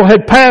angel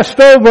had passed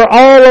over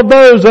all of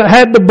those that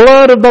had the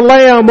blood of the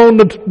lamb on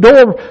the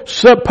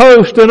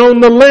doorpost and on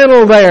the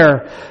lintel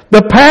there.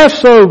 The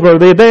Passover,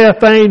 the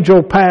death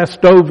angel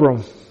passed over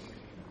them.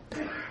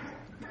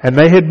 And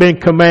they had been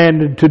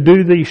commanded to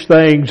do these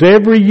things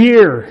every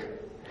year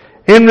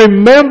in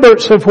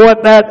remembrance of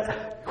what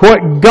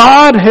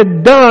God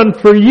had done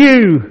for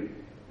you.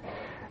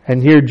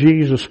 And here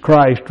Jesus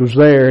Christ was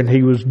there and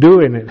he was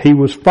doing it. He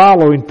was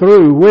following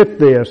through with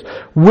this,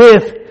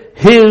 with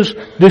his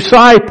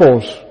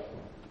disciples.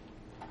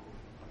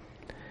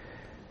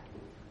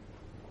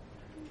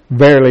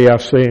 Verily I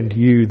say unto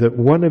you that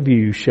one of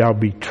you shall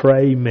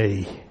betray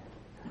me.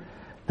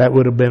 That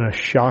would have been a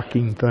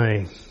shocking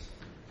thing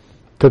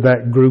to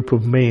that group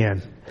of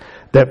men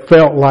that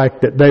felt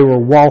like that they were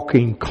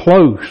walking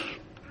close.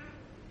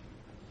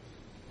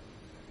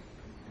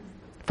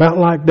 Felt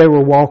like they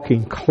were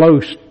walking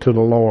close to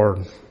the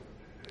Lord.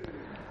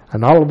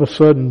 And all of a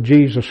sudden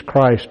Jesus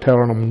Christ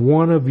telling them,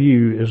 one of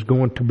you is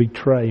going to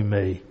betray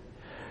me.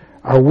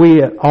 Are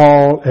we at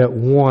all at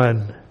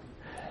one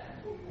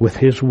with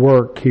his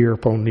work here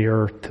upon the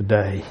earth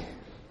today?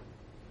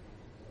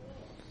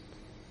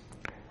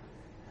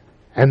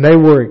 And they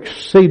were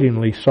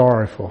exceedingly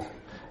sorrowful,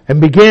 and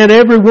began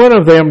every one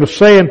of them to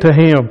say unto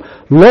him,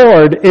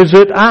 Lord, is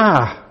it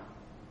I?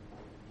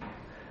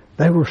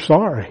 They were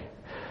sorry.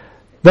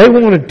 They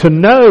wanted to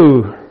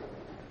know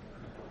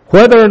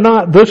whether or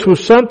not this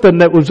was something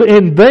that was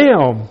in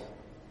them.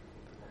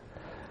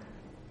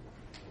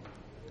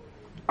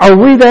 Are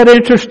we that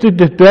interested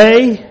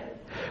today?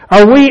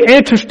 Are we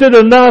interested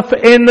enough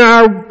in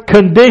our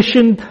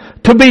condition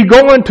to be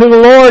going to the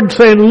Lord and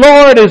saying,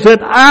 Lord, is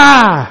it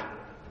I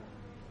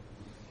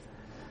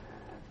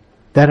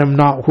that am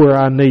not where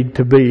I need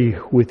to be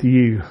with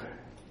you?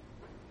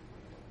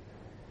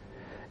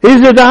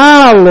 Is it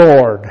I,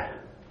 Lord?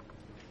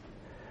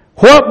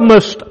 What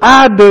must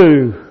I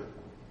do?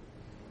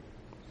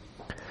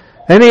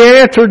 And he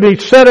answered, he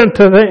said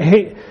unto them,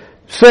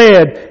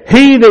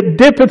 he that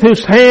dippeth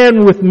his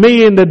hand with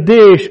me in the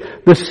dish,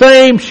 the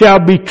same shall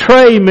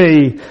betray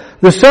me.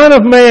 The Son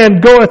of Man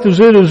goeth as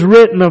it is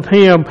written of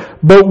him,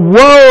 but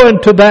woe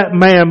unto that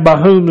man by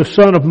whom the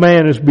Son of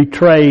Man is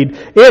betrayed.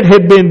 It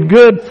had been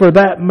good for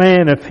that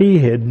man if he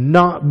had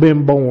not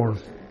been born.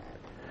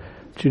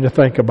 I want you to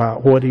think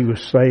about what he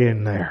was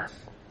saying there.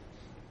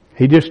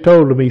 He just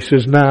told them, he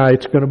says, now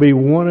it's going to be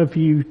one of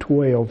you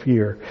 12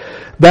 here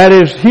that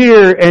is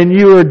here, and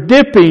you are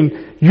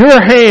dipping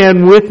your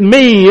hand with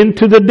me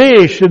into the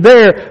dish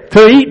there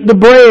to eat the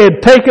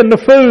bread, taking the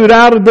food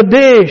out of the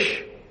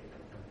dish.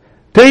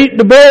 to eat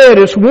the bread.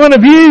 It's one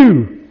of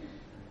you.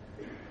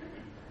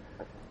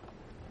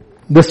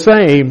 The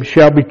same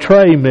shall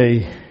betray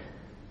me.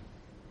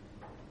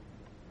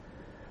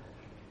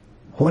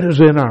 What is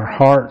in our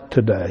heart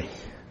today?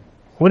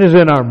 What is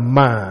in our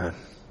mind?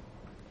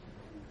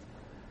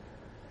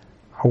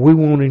 Are we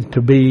wanting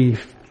to be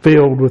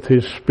filled with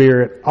His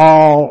Spirit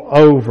all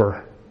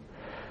over?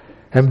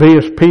 And be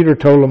as Peter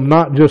told him,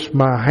 not just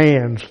my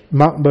hands,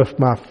 not just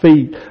my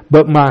feet,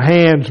 but my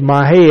hands,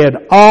 my head,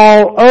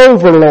 all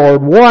over,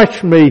 Lord.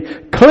 Wash me,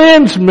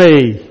 cleanse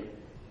me.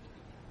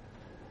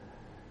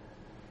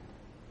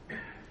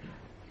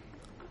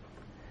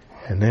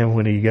 And then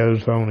when he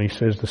goes on, he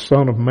says, the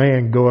Son of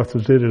Man goeth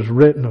as it is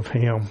written of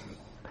him.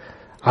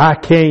 I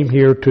came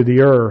here to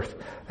the earth,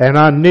 and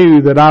I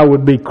knew that I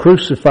would be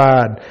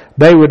crucified.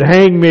 They would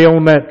hang me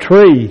on that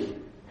tree.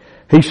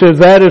 He says,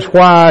 that is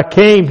why I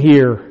came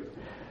here.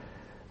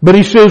 But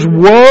he says,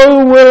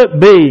 woe will it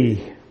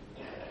be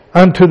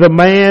unto the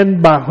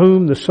man by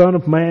whom the Son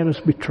of Man is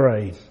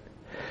betrayed.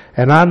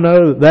 And I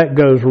know that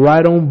goes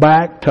right on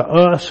back to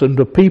us and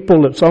to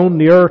people that's on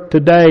the earth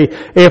today.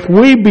 If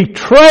we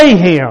betray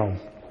Him,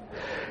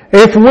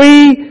 if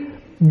we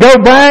go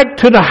back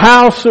to the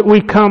house that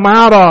we come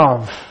out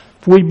of,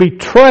 if we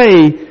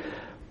betray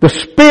the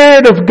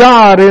Spirit of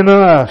God in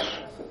us,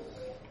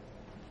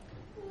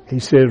 He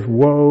says,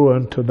 woe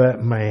unto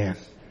that man.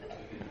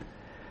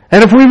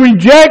 And if we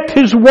reject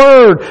His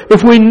Word,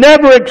 if we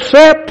never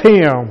accept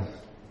Him,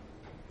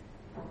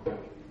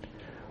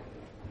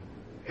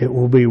 it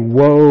will be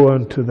woe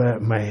unto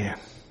that man.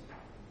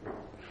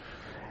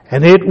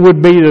 And it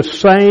would be the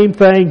same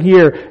thing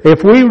here.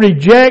 If we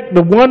reject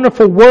the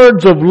wonderful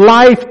words of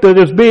life that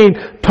is being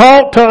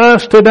taught to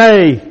us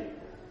today,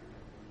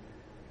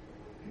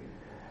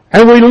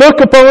 and we look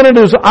upon it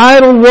as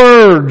idle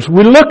words.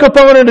 We look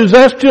upon it as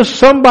that's just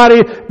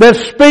somebody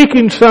that's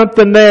speaking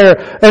something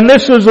there. And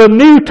this is a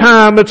new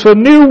time. It's a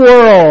new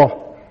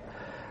world.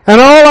 And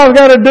all I've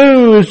got to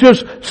do is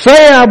just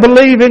say I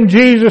believe in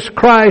Jesus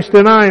Christ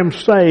and I am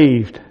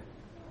saved.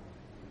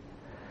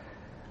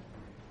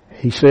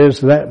 He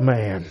says that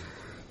man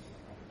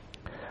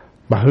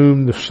by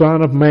whom the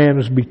Son of Man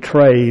is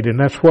betrayed. And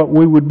that's what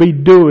we would be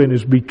doing,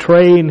 is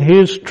betraying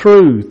His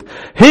truth,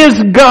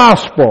 His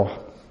gospel.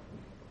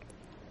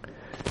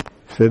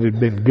 Said it'd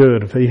been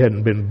good if he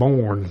hadn't been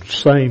born.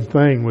 Same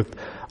thing with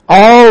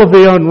all of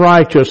the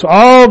unrighteous,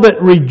 all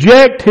that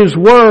reject His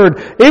Word.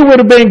 It would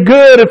have been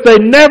good if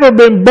they'd never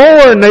been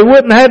born. They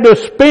wouldn't have to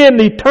spend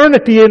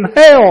eternity in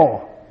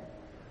hell.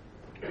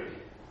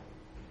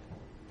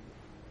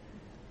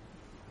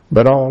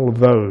 But all of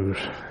those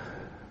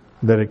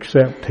that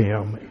accept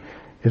Him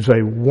is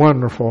a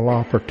wonderful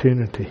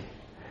opportunity.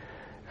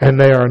 And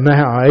they are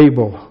now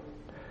able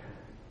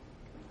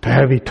to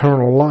have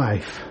eternal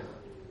life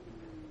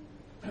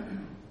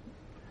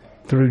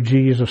through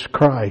Jesus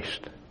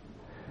Christ.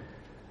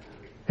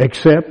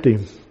 Accept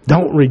Him.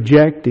 Don't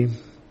reject Him.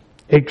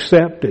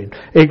 Accept Him.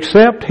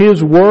 Accept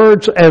His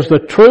words as the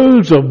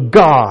truths of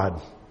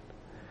God.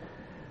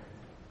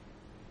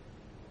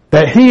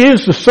 That He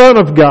is the Son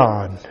of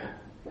God.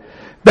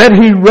 That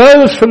He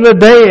rose from the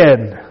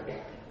dead.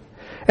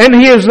 And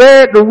He is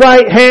there at the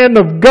right hand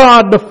of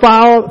God the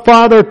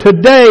Father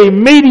today,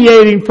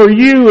 mediating for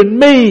you and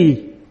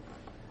me.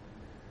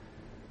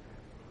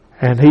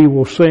 And He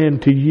will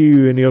send to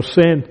you and He'll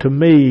send to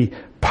me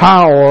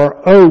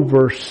power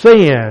over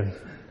sin.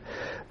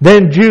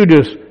 Then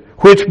Judas,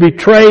 which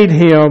betrayed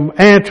Him,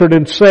 answered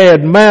and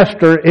said,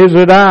 Master, is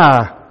it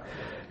I?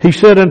 He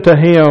said unto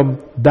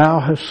Him, Thou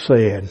hast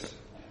said.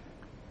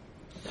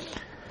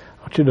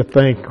 I want you to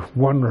think,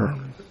 wonder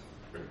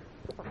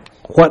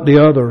what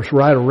the others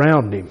right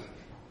around Him.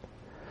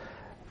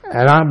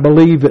 And I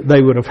believe that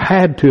they would have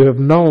had to have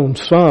known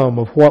some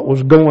of what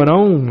was going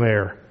on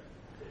there.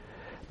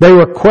 They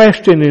were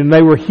questioning,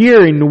 they were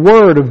hearing the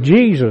word of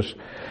Jesus.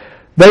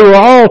 They were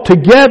all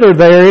together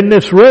there in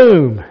this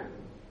room.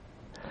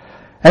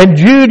 And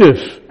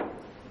Judas,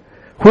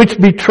 which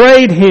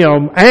betrayed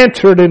Him,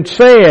 answered and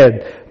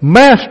said,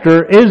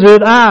 Master, is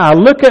it I?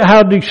 Look at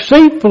how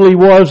deceitful he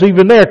was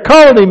even there.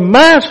 Called Him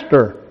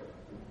Master.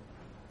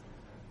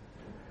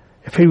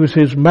 If He was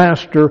his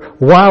master,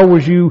 why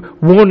was you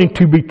wanting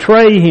to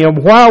betray Him?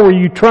 Why were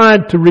you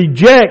trying to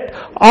reject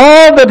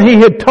all that He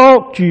had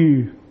taught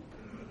you?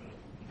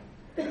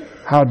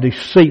 How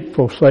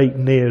deceitful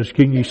Satan is.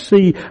 Can you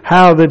see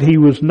how that he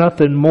was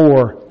nothing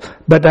more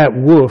but that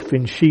wolf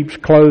in sheep's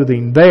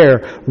clothing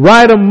there,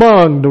 right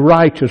among the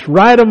righteous,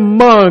 right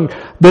among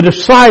the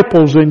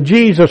disciples in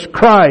Jesus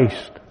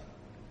Christ,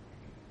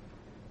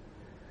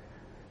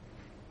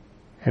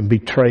 and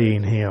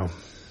betraying Him.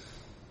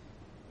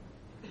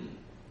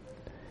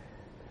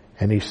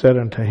 And He said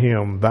unto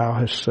him, Thou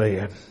hast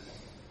said.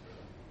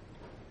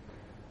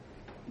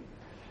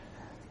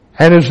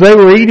 And as they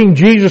were eating,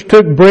 Jesus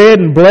took bread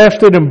and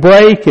blessed it and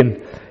brake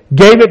and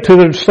gave it to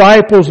the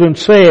disciples and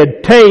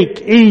said,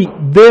 Take, eat,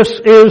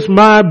 this is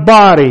my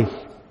body.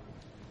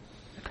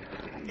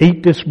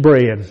 Eat this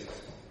bread.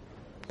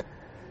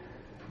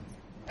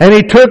 And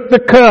He took the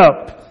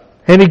cup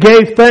and He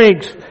gave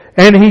thanks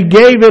And he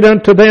gave it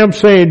unto them,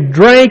 saying,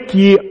 Drink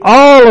ye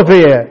all of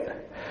it.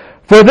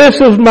 For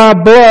this is my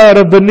blood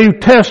of the New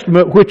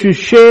Testament, which is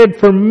shed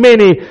for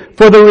many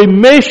for the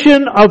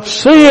remission of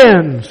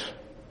sins.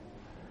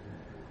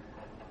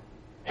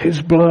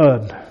 His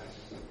blood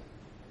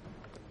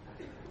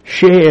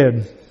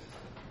shed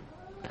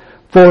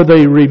for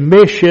the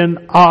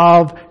remission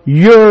of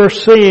your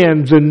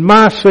sins and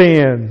my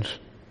sins.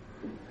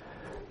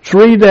 Let's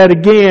read that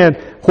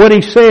again. What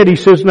he said, he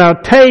says, now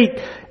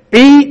take,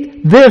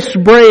 eat this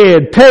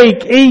bread.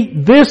 Take,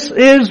 eat, this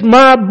is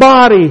my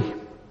body.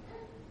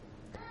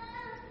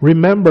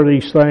 Remember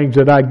these things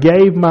that I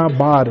gave my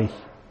body.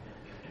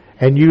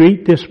 And you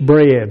eat this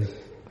bread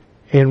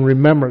in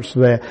remembrance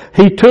of that.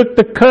 He took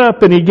the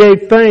cup and he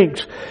gave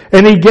thanks.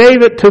 And he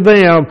gave it to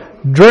them,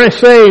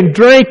 saying,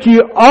 Drink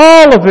you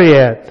all of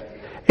it.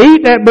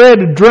 Eat that bread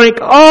and drink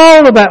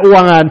all of that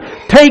wine.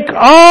 Take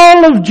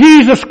all of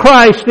Jesus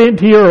Christ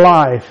into your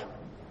life.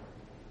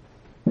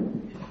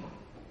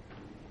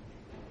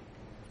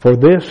 For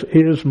this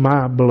is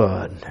my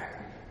blood.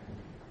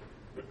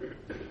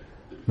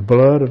 The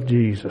blood of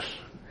Jesus.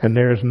 And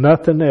there is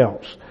nothing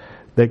else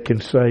that can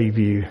save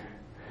you.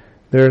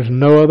 There is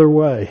no other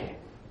way.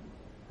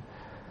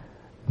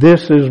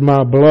 This is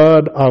my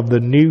blood of the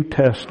New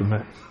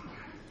Testament,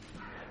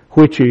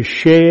 which is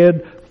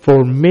shed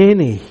for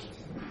many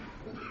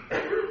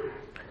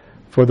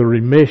for the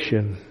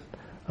remission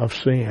of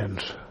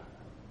sins.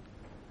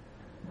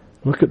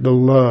 Look at the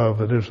love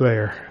that is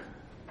there.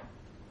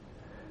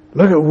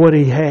 Look at what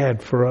he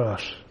had for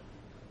us.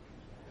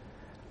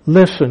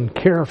 Listen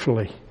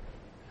carefully.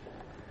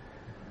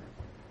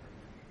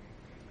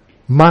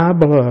 My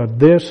blood,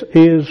 this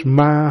is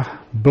my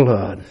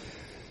blood.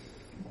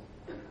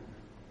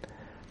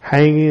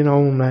 Hanging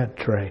on that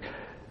tree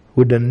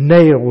with the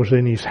nails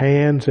in his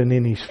hands and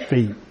in his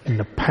feet and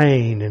the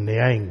pain and the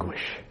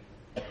anguish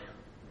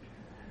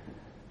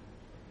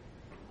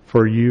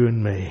for you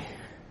and me.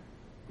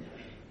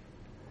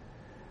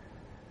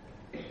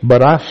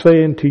 But I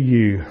say unto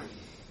you,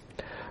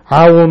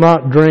 I will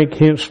not drink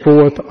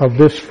henceforth of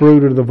this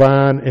fruit of the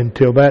vine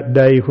until that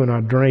day when I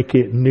drink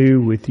it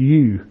new with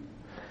you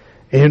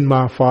in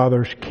my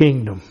Father's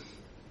kingdom.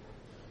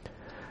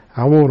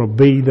 I want to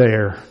be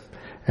there.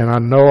 And I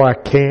know I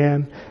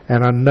can,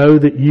 and I know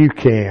that you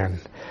can.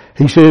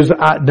 He says,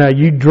 now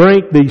you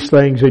drink these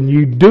things and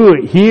you do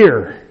it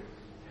here.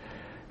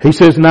 He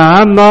says, now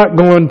I'm not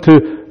going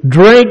to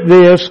drink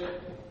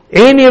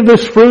any of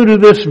this fruit of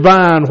this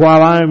vine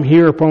while I am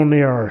here upon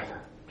the earth.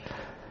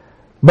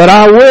 But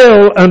I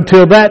will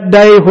until that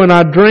day when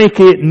I drink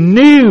it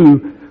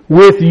new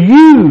with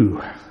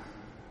you.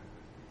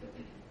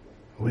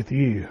 With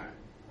you.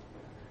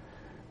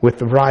 With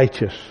the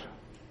righteous.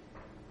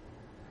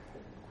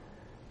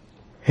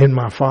 In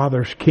my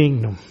Father's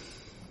kingdom.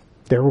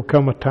 There will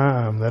come a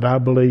time that I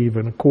believe,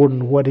 and according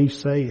to what he's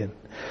saying,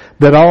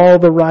 that all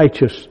the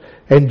righteous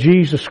and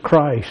Jesus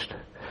Christ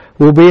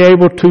will be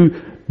able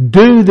to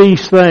do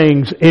these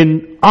things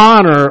in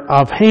honor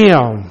of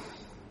him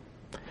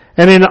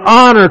and in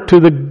honor to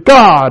the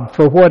God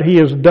for what he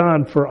has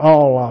done for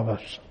all of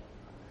us.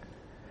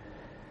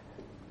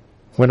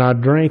 When I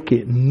drink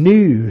it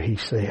new, he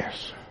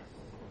says,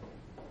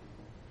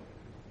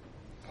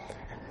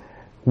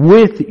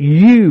 with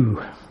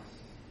you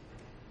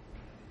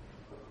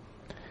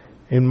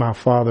in my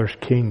Father's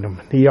kingdom.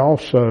 He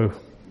also,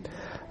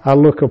 I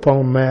look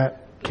upon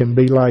that, can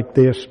be like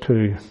this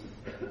too.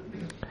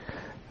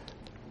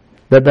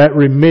 That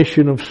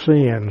remission of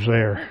sins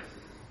there,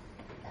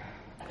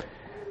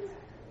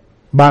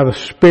 by the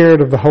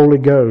Spirit of the Holy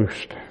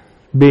Ghost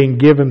being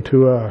given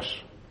to us.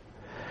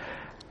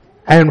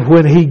 And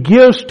when he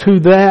gives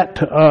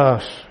to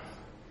us,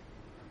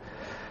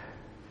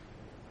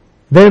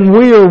 then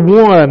we are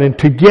one and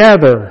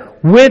together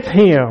with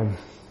him.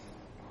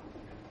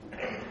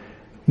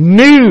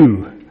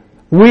 New.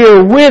 We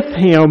are with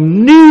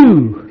him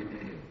new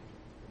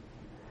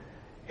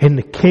in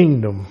the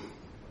kingdom,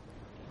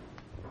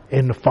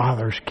 in the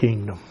Father's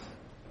kingdom.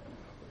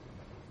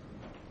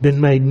 Been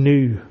made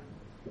new.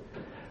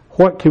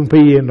 What can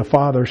be in the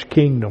Father's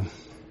kingdom?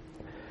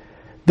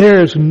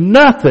 There is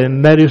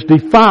nothing that is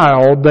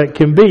defiled that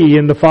can be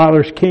in the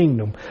Father's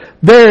kingdom.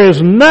 There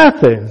is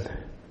nothing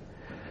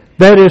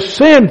that is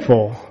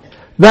sinful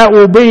that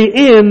will be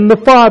in the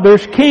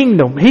Father's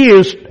kingdom. He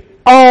is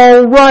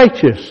all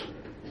righteous.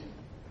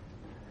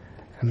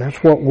 And that's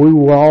what we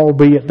will all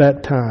be at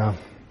that time.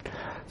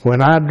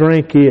 When I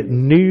drink it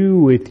new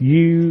with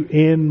you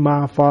in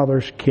my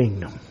Father's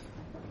kingdom.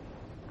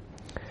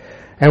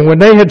 And when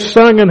they had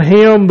sung a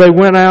hymn, they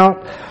went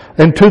out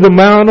into the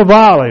Mount of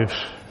Olives.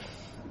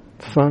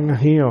 Sung a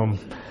hymn.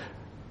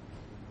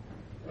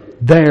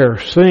 There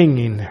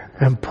singing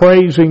and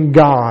praising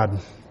God.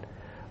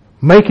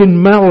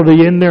 Making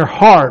melody in their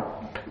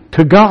heart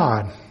to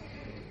God.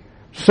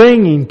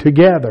 Singing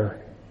together.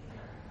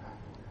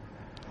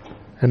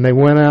 And they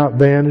went out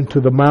then into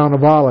the Mount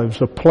of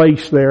Olives, a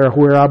place there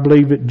where I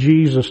believe that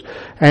Jesus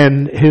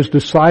and his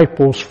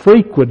disciples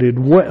frequented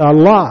a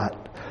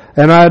lot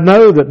And I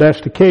know that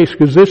that's the case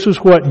because this is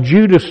what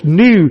Judas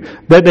knew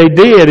that they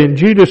did, and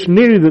Judas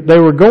knew that they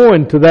were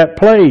going to that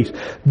place.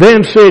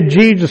 Then said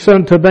Jesus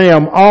unto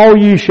them, all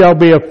you shall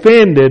be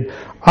offended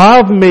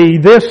of me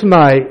this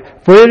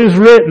night, for it is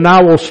written,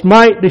 I will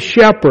smite the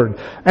shepherd,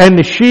 and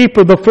the sheep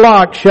of the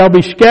flock shall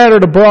be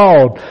scattered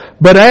abroad.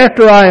 But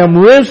after I am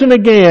risen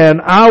again,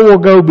 I will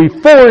go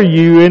before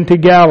you into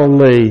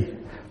Galilee.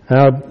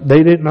 Now,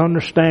 they didn't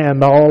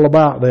understand all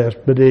about this,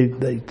 but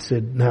they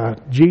said, no,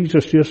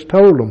 Jesus just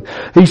told them.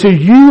 He says,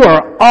 you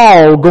are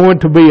all going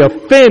to be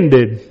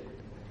offended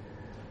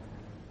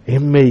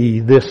in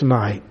me this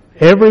night.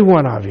 Every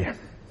one of you.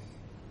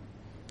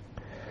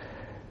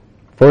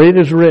 For it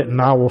is written,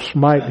 I will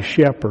smite the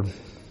shepherd.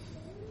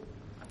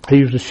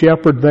 He was the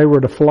shepherd, they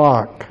were the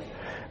flock.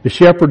 The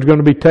shepherd's going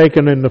to be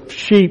taken, and the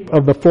sheep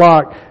of the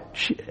flock,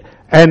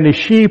 and the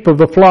sheep of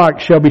the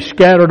flock shall be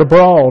scattered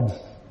abroad.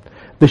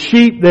 The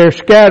sheep, they're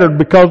scattered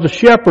because the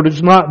shepherd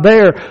is not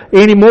there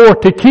anymore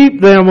to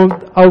keep them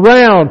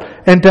around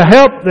and to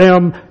help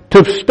them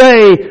to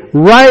stay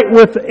right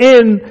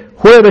within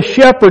where the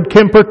shepherd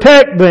can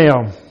protect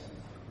them.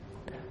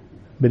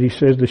 But he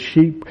says the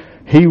sheep,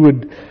 they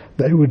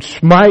would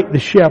smite the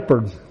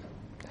shepherd,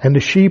 and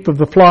the sheep of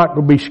the flock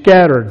will be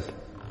scattered.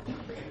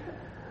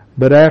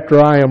 But after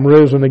I am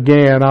risen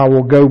again, I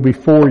will go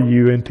before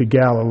you into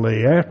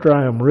Galilee. After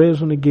I am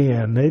risen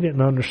again. They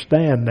didn't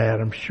understand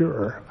that, I'm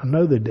sure. I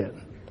know they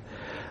didn't.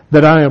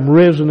 That I am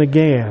risen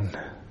again.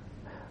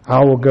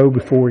 I will go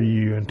before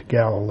you into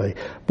Galilee.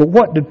 But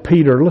what did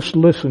Peter, let's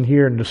listen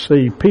here and to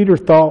see. Peter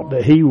thought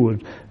that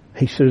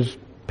he says,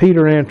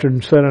 Peter answered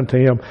and said unto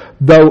him,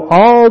 though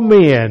all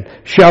men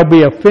shall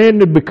be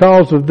offended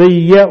because of thee,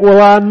 yet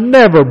will I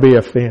never be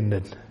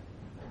offended.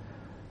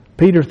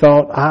 Peter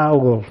thought, I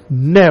will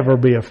never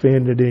be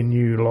offended in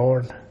you,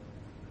 Lord.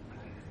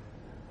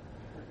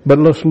 But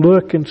let's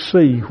look and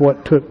see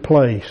what took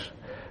place.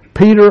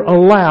 Peter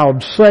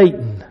allowed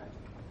Satan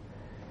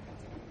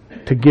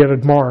to get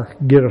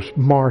a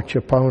march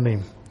upon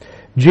him.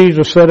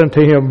 Jesus said unto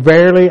him,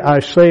 verily I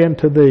say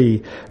unto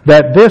thee,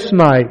 that this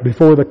night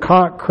before the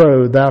cock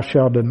crow thou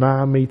shalt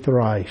deny me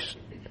thrice.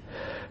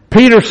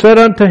 Peter said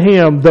unto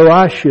him, though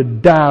I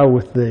should die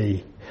with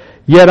thee,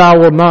 yet I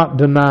will not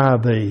deny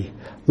thee.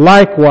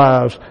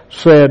 Likewise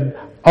said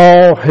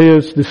all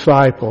his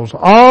disciples.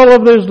 All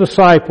of his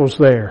disciples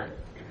there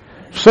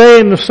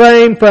saying the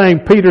same thing.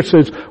 Peter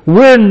says,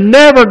 we're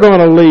never going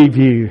to leave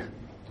you.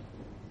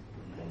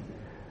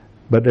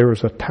 But there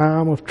was a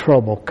time of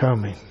trouble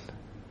coming.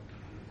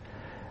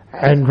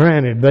 And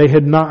granted, they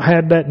had not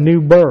had that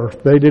new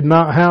birth. They did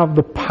not have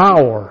the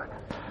power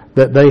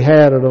that they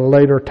had at a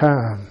later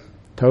time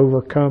to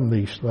overcome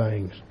these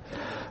things.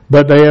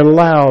 But they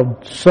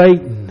allowed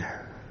Satan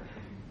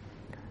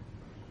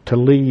to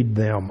lead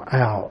them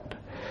out.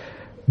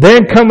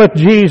 Then cometh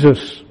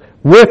Jesus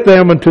with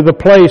them into the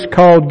place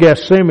called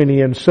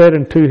Gethsemane, and said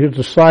unto his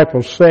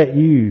disciples, set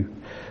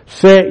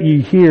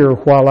ye here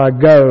while I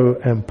go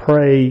and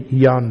pray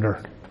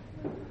yonder.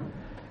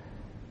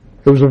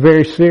 It was a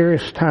very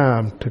serious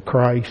time to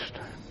Christ.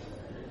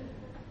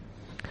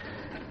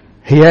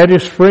 He had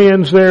his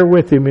friends there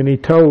with him, and he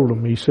told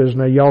them, he says,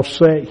 now y'all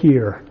sit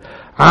here.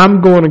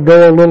 I'm going to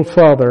go a little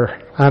further.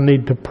 I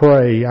need to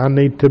pray. I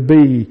need to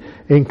be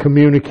in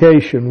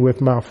communication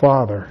with my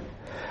Father.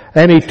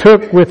 And he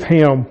took with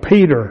him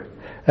Peter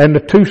and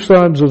the two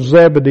sons of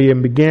Zebedee,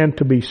 and began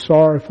to be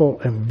sorrowful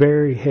and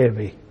very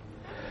heavy.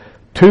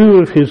 Two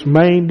of his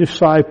main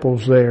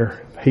disciples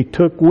there he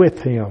took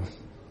with him,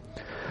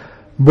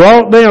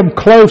 brought them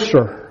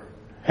closer,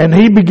 and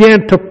he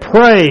began to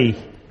pray.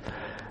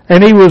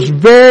 And he was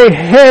very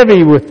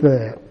heavy with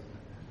that.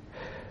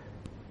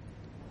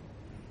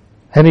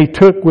 And he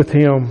took with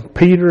him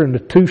Peter and the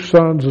two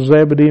sons of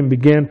Zebedee, and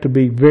began to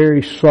be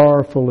very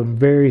sorrowful and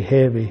very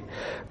heavy.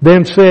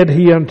 Then said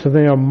he unto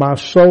them, my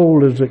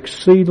soul is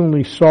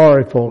exceedingly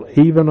sorrowful,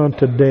 even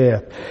unto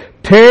death.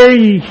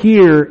 Tarry ye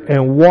here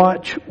and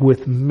watch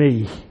with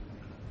me.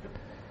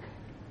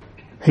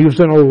 He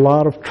was in a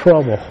lot of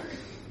trouble,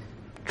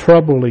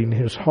 troubling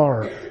his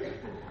heart,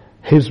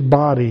 his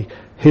body,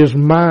 his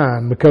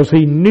mind, because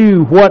he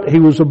knew what he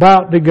was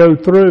about to go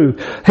through.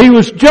 He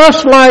was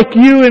just like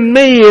you and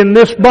me in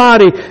this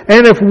body,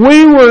 and if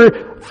we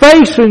were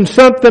facing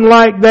something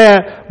like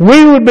that,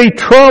 we would be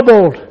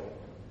troubled.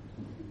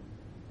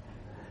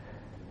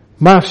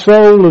 My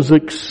soul is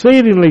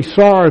exceedingly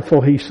sorrowful,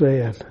 he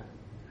said.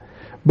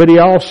 But he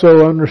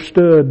also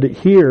understood that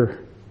here,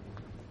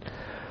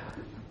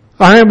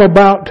 I am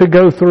about to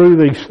go through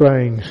these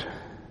things.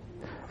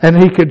 And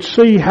he could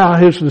see how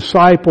his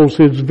disciples,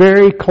 his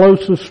very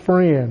closest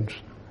friends,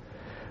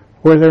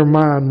 where their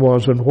mind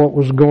was and what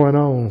was going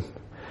on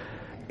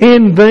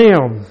in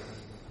them.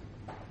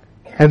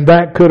 And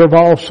that could have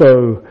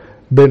also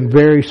been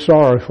very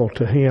sorrowful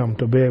to him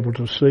to be able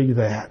to see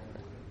that.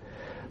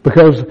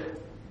 Because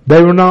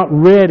they were not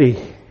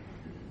ready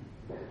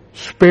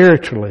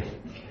spiritually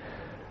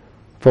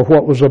for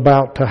what was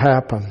about to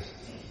happen.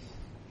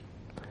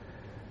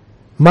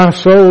 My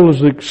soul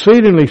is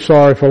exceedingly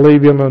sorrowful,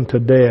 even unto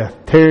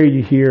death. Tarry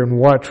ye here and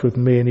watch with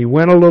me. And he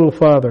went a little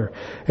further,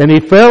 and he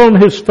fell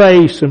on his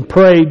face and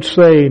prayed,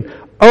 saying,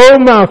 O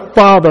my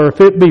Father,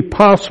 if it be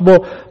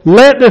possible,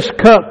 let this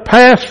cup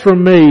pass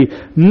from me.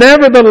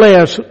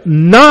 Nevertheless,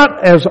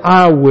 not as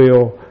I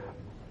will,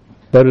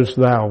 but as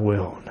thou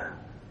wilt.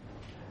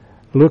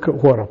 Look at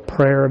what a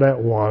prayer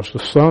that was. The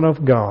Son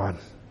of God,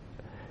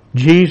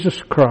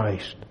 Jesus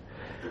Christ.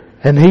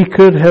 And he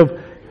could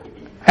have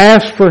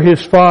asked for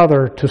his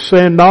Father to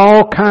send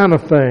all kind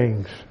of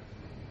things.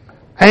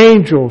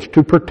 Angels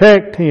to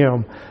protect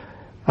him.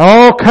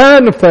 All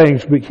kind of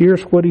things. But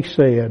here's what he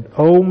said.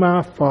 O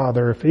my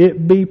Father, if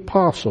it be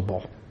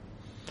possible,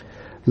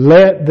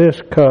 let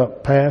this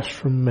cup pass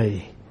from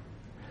me.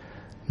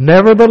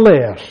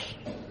 Nevertheless,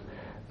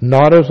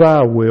 not as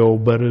I will,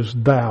 but as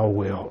thou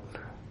wilt.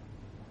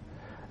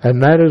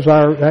 And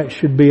that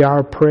should be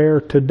our prayer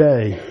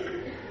today.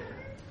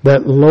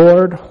 That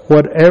Lord,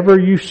 whatever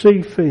you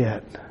see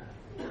fit,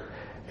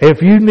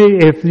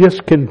 if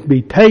this can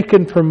be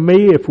taken from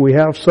me, if we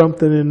have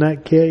something in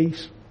that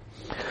case,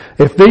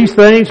 if these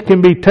things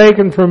can be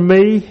taken from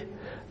me,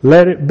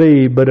 let it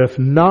be. But if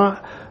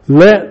not,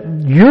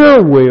 let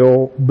your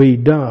will be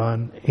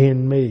done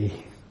in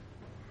me.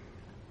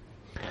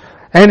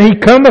 And he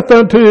cometh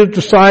unto his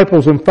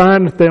disciples and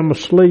findeth them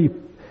asleep.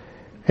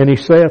 And he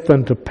saith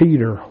unto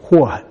Peter,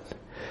 what?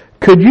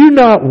 Could you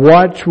not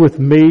watch with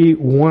me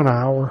 1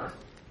 hour?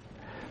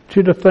 I want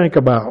you to think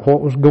about what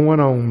was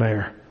going on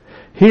there.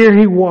 Here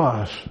he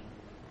was.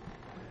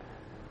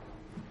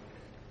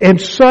 And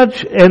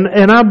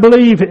I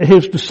believe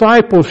his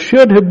disciples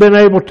should have been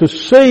able to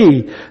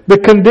see the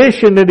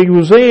condition that he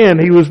was in.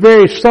 He was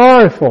very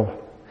sorrowful.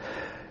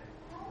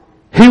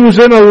 He was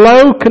in a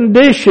low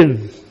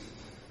condition.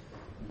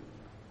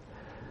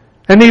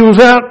 And he was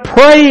out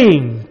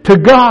praying to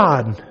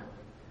God.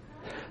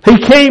 He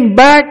came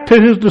back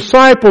to his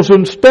disciples.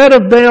 Instead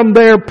of them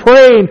there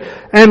praying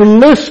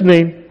and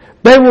listening,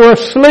 they were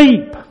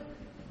asleep.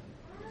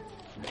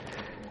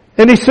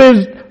 And he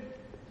says,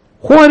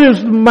 what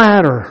is the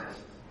matter?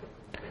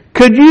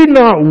 Could you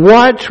not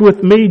watch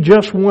with me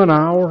just 1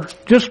 hour?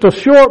 Just a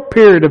short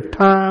period of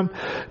time?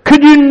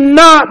 Could you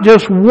not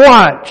just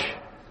watch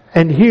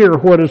and hear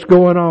what is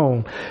going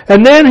on?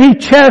 And then he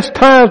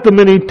chastised them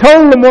and he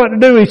told them what to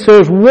do. He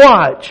says,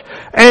 watch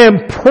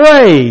and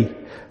pray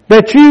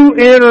that you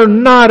enter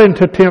not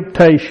into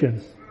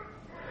temptation.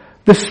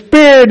 The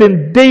spirit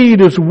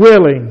indeed is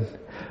willing,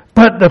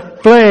 but the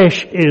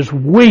flesh is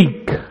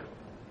weak.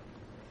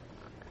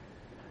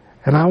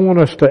 And I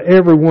want us to,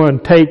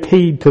 everyone, take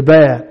heed to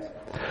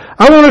that.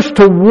 I want us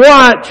to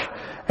watch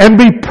and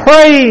be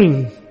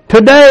praying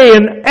today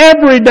and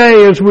every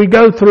day as we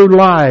go through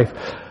life.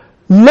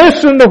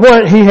 Listen to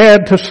what he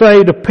had to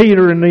say to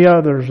Peter and the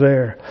others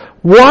there.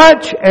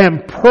 Watch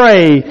and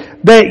pray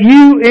that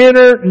you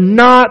enter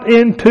not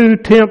into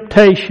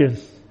temptation.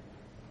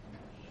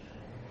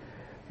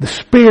 The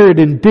Spirit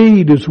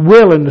indeed is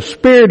willing. The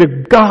Spirit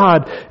of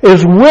God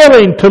is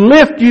willing to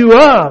lift you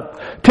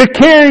up, to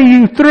carry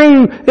you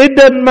through. It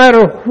doesn't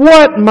matter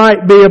what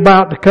might be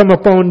about to come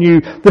upon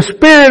you. The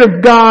Spirit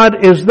of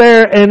God is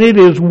there and it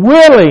is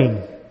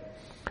willing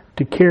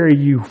to carry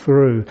you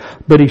through.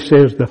 But he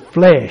says the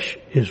flesh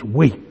is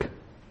weak.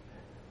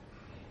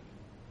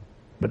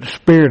 But the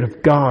Spirit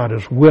of God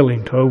is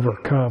willing to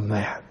overcome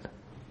that.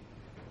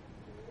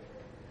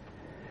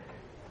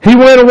 He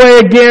went away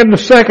again the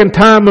second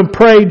time and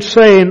prayed,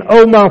 saying,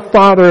 O my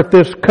Father, if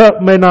this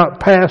cup may not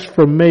pass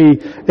from me,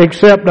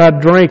 except I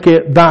drink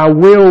it, thy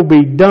will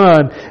be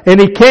done. And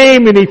he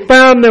came and he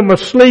found them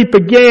asleep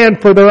again,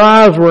 for their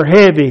eyes were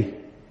heavy.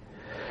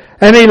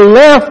 And he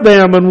left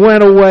them and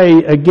went away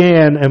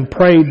again and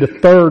prayed the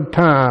third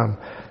time,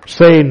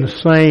 saying the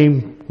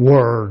same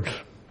words.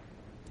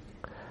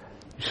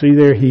 You see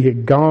there, he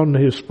had gone to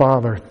his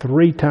Father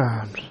 3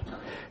 times.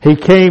 He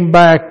came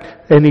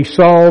back and he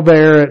saw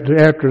there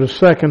after the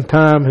second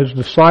time his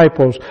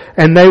disciples,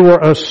 and they were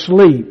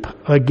asleep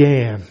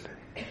again.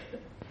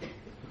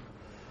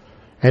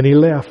 And he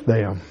left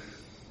them.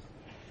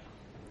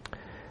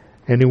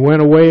 And he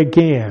went away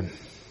again.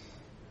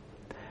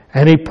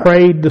 And he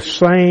prayed the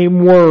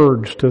same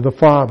words to the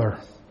Father.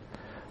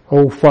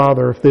 O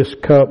Father, if this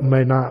cup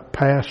may not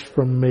pass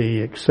from me,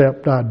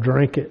 except I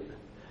drink it,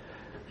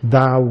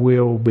 thy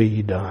will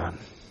be done.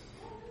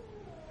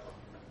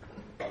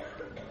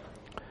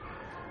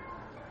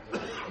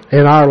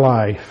 In our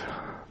life,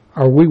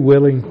 are we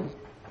willing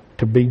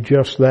to be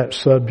just that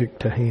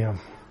subject to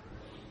Him?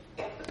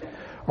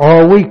 Or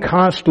are we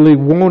constantly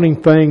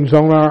wanting things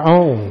on our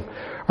own?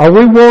 Are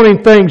we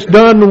wanting things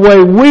done the way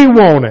we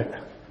want it?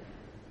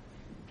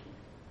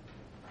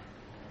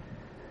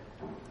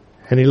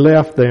 And he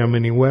left them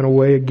and he went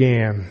away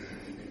again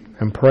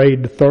and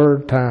prayed the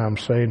third time,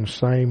 saying the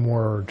same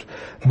words.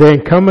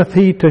 Then cometh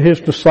he to his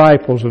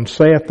disciples and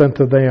saith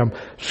unto them,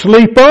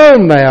 Sleep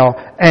on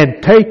now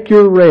and take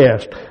your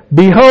rest.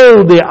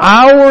 Behold, the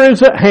hour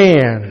is at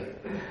hand,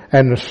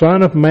 and the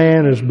Son of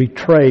Man is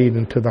betrayed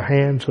into the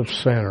hands of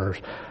sinners.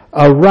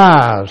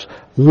 Arise,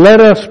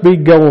 let us be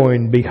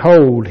going.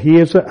 Behold, he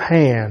is at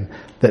hand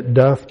that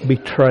doth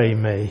betray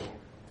me.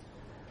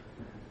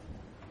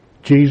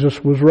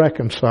 Jesus was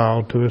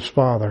reconciled to his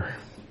Father.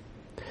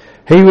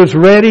 He was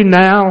ready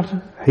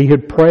now. He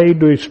had prayed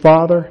to his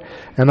Father,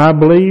 and I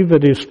believe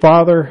that his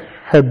Father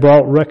had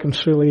brought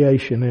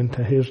reconciliation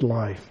into his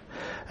life.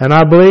 And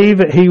I believe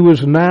that he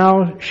was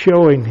now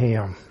showing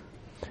him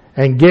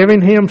and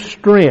giving him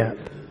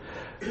strength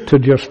to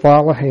just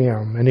follow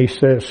him. And he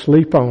says,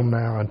 sleep on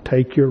now and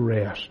take your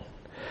rest.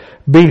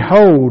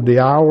 Behold, the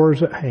hour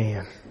is at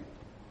hand,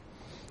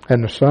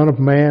 and the Son of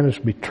Man is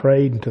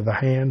betrayed into the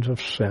hands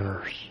of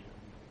sinners.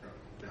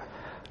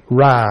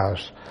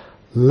 Rise,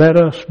 let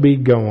us be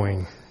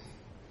going.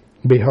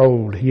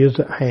 Behold, he is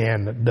at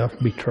hand that doth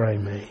betray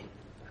me.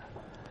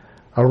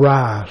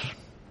 Arise,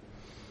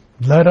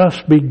 let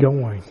us be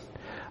going.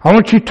 I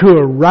want you to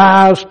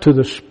arise to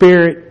the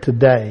Spirit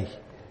today.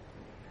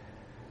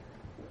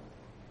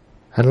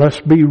 And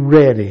let's be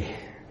ready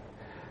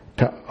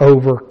to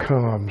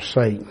overcome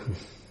Satan.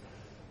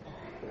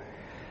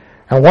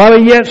 And while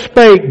he yet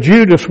spake,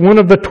 Judas, one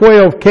of the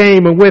 12,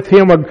 came, and with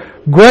him a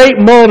great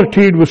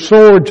multitude with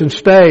swords and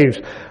staves.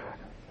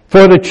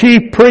 For the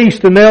chief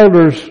priests and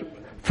elders,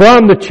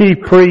 from the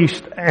chief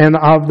priests and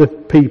of the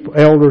people,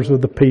 elders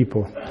of the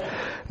people.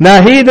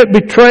 Now he that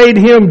betrayed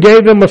him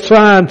gave them a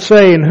sign,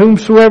 saying,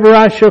 whomsoever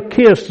I shall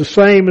kiss, the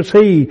same is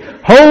he.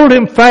 Hold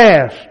him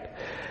fast.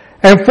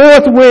 And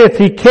forthwith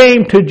he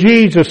came to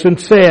Jesus and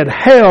said,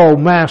 Hail,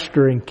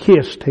 Master, and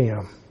kissed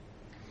him.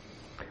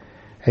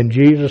 And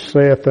Jesus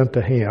saith unto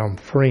him,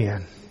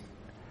 Friend,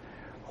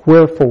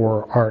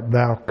 wherefore art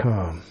thou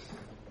come?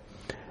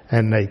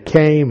 And they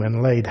came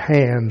and laid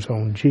hands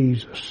on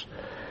Jesus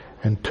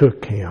and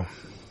took him.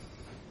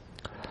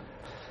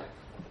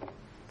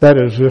 That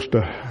is just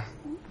a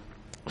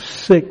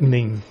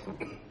sickening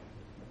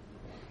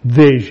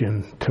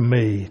vision to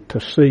me, to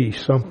see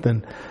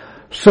something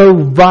so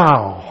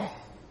vile,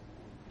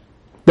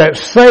 that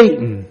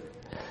Satan's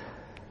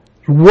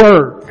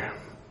work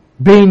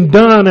being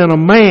done in a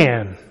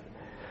man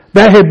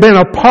that had been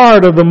a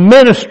part of the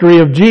ministry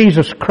of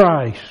Jesus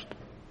Christ.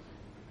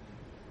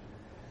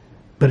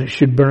 But it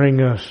should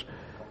bring us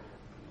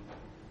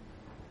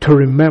to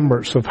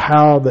remembrance of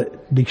how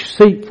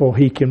deceitful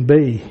he can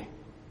be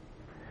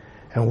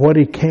and what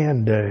he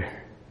can do.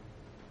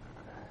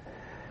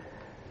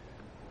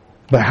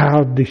 But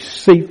how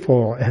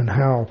deceitful and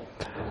how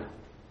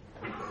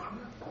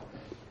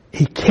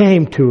he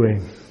came to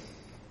him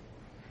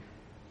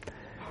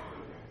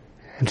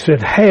and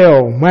said,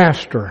 Hail,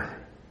 Master,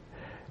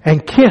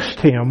 and kissed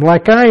him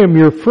like I am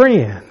your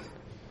friend.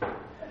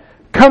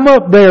 Come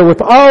up there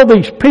with all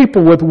these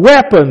people with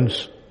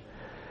weapons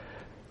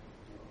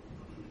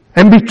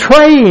and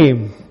betray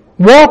him,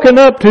 walking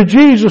up to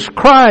Jesus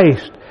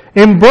Christ,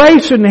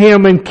 embracing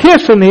him and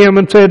kissing him,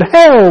 and said,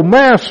 Hail,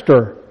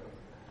 Master.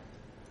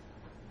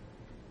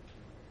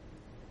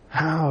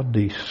 How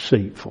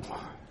deceitful.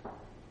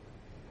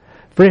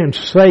 Friends,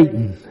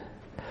 Satan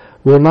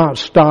will not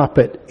stop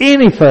at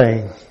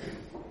anything.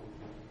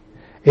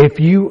 If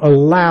you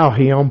allow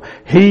him,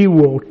 he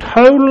will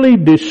totally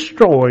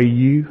destroy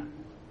you.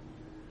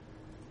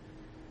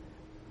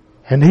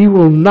 And he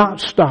will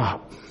not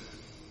stop.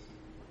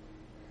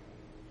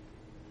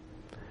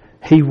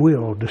 He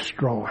will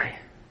destroy.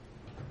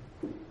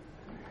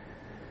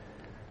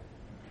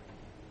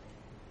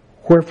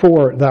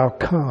 Wherefore art thou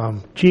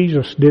come?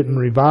 Jesus didn't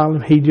revile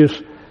him. He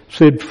just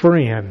said,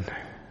 Friend,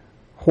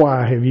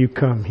 why have you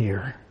come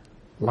here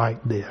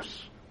like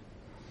this?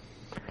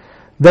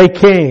 They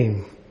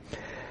came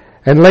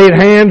and laid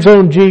hands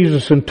on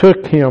Jesus and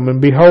took him, and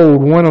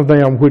behold, one of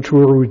them which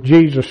were with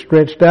Jesus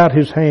stretched out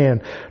his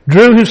hand,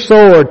 drew his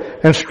sword,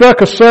 and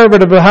struck a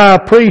servant of the high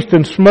priest,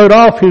 and smote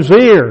off his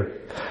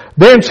ear.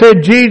 Then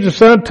said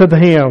Jesus unto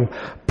him,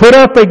 Put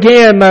up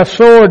again thy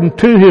sword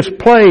into his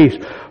place,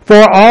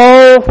 for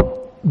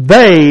all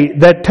they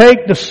that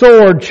take the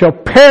sword shall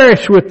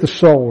perish with the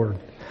sword.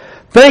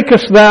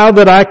 Thinkest thou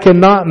that I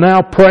cannot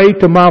now pray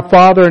to my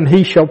Father, and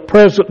he shall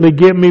presently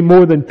give me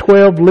more than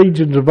 12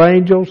 legions of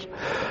angels?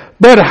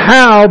 But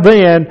how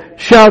then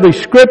shall the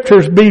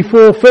Scriptures be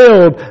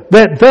fulfilled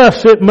that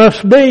thus it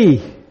must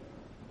be?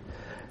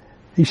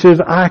 He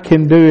says, I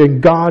can do,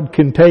 and God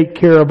can take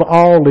care of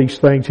all these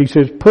things. He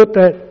says, put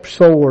that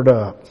sword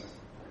up.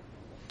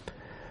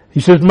 He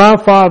says, my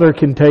Father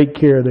can take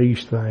care of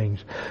these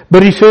things.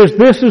 But he says,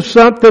 this is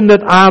something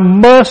that I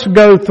must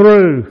go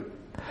through.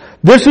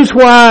 This is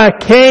why I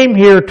came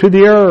here to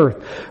the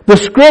earth. The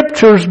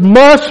Scriptures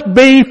must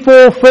be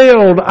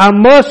fulfilled. I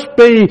must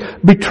be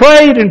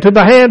betrayed into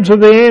the hands of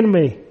the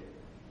enemy.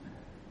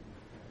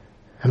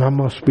 And I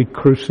must be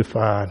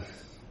crucified.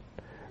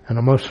 And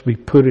I must be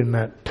put in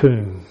that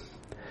tomb.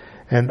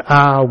 And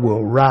I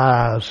will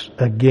rise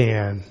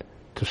again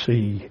to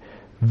see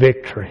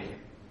victory.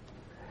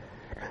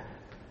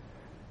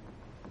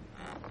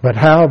 But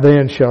how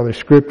then shall the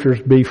Scriptures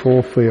be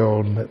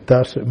fulfilled, that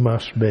thus it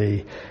must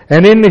be?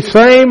 And in the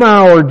same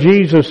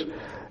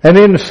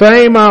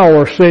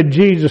hour said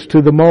Jesus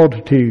to the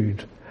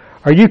multitude,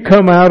 Are you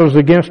come out as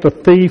against a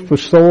thief with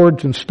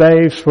swords and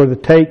staves for to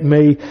take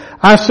me?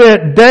 I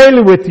sat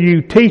daily with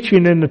you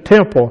teaching in the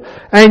temple,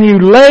 and you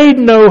laid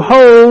no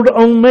hold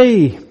on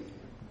me.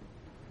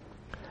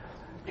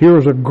 Here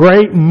was a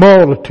great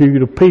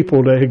multitude of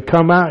people that had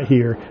come out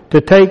here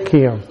to take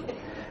him.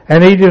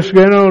 And he just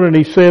went on and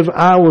he says,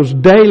 I was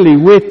daily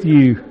with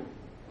you,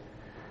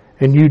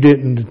 and you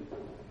didn't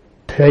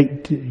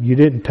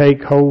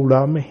take hold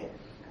of me.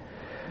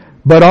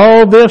 But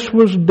all this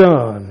was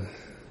done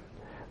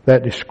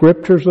that the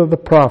scriptures of the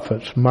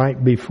prophets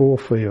might be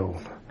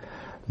fulfilled.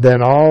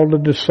 Then all the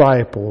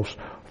disciples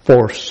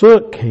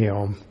forsook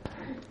him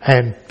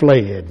and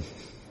fled.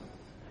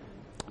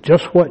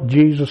 Just what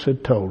Jesus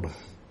had told them.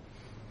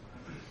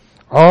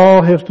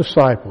 All his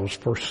disciples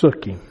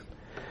forsook him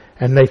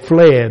and they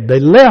fled. They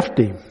left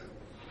him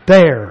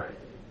there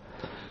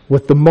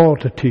with the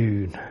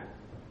multitude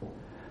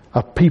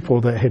of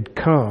people that had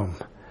come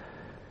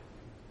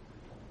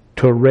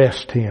to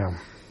arrest him.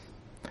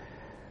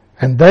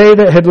 And they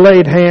that had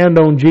laid hand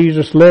on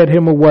Jesus led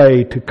him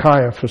away to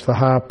Caiaphas the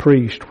high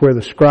priest, where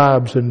the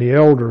scribes and the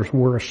elders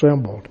were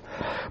assembled.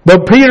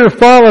 But Peter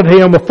followed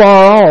him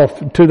afar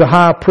off to the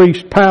high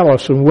priest's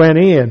palace and went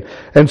in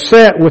and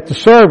sat with the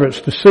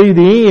servants to see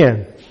the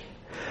end.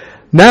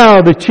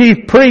 Now the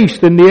chief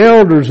priest and the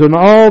elders and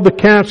all the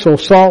council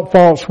sought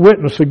false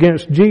witness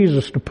against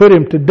Jesus to put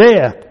him to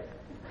death.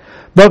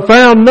 But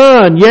found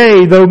none,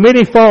 yea, though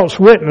many false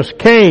witnesses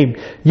came,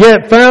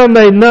 yet found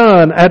they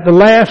none. At the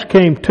last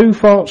came 2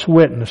 false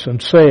witnesses and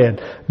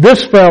said,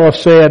 This fellow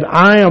said,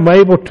 I am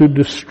able to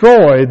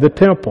destroy the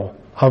temple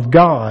of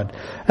God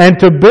and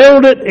to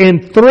build it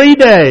in 3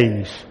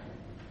 days.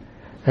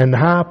 And the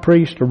high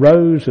priest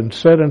arose and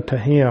said unto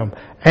him,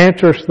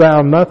 Answerest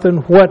thou nothing?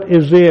 What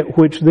is it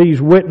which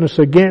these witness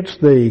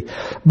against thee?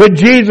 But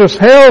Jesus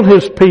held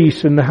his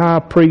peace, and the high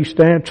priest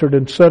answered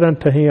and said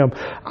unto him,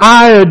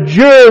 I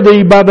adjure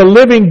thee by the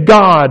living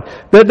God,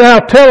 that thou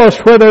tell us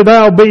whether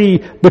thou be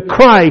the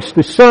Christ,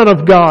 the Son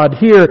of God.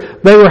 Here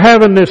they were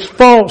having this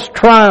false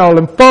trial,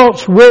 and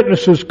false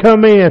witnesses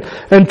come in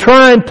and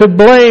trying to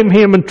blame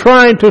him and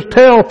trying to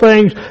tell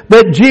things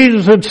that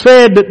Jesus had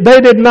said that they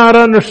did not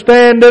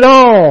understand at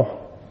all.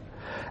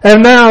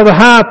 And now the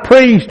high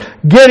priest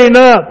getting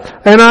up,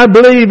 and I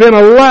believe in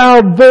a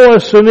loud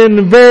voice and in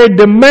a very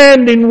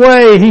demanding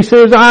way, he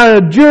says, I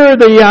adjure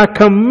thee, I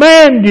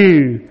command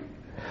you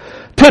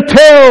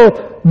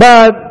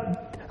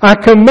I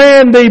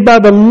command thee by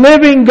the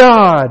living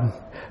God,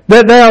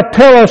 that thou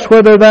tell us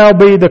whether thou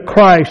be the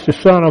Christ, the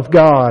Son of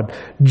God.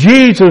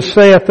 Jesus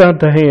saith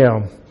unto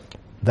him,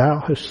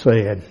 Thou hast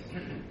said.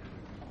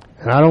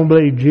 And I don't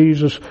believe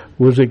Jesus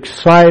was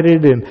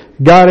excited and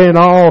got in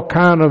all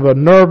kind of a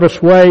nervous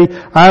way.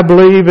 I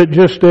believe it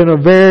just in a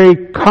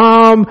very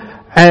calm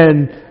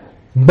and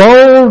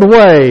bold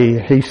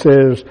way. He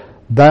says,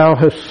 Thou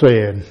hast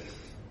said.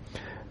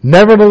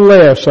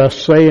 Nevertheless, I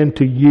say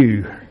unto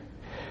you,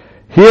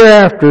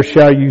 hereafter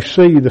shall you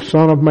see the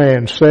Son of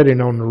Man sitting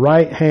on the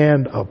right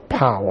hand of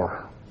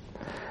power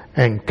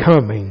and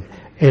coming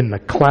in the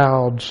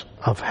clouds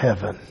of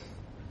heaven.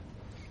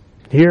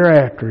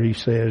 Hereafter, he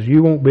says,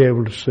 you won't be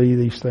able to see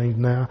these things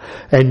now.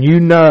 And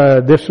you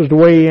know, this is the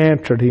way he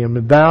answered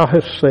him. Thou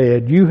hast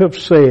said, you have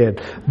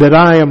said that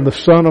I am the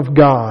Son of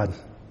God.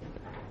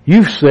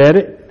 You've said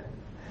it.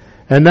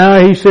 And now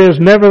he says,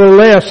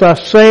 nevertheless, I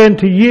say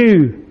unto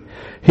you,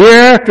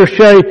 hereafter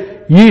shall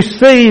you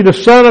see the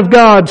Son of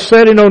God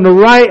sitting on the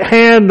right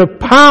hand of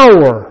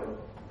power.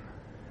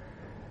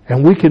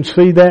 And we can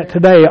see that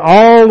today.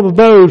 All of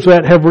those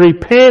that have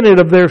repented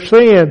of their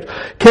sins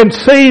can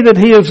see that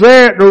He is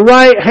there at the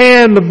right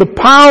hand of the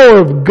power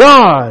of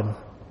God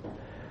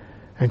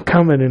and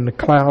coming in the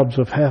clouds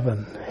of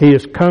heaven. He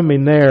is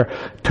coming there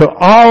to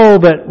all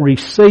that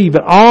receive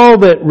it, all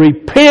that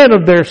repent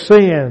of their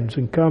sins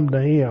and come to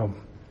Him.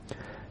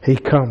 He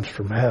comes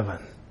from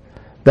heaven.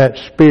 That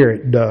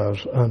Spirit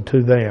does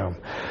unto them.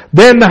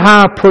 Then the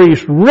high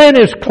priest rent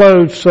his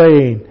clothes,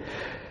 saying,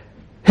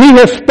 He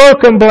has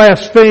spoken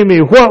blasphemy.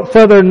 What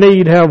further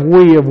need have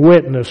we of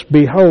witness?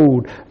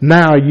 Behold,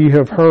 now ye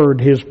have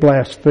heard his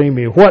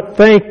blasphemy. What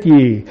think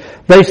ye?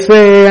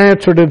 They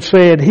answered and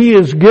said, He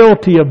is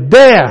guilty of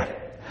death.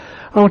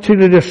 I want you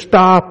to just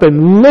stop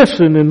and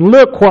listen and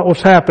look what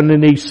was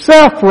happening. These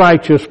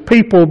self-righteous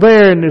people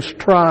there in this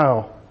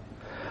trial.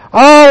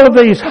 All of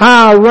these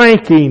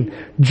high-ranking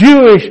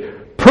Jewish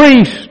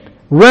priests,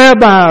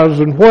 rabbis,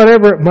 and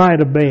whatever it might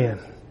have been.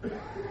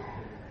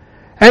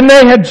 And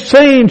they had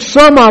seen,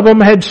 some of them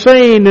had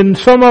seen, and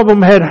some of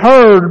them had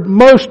heard,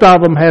 most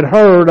of them had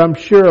heard, I'm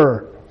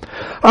sure,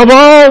 of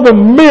all the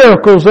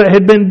miracles that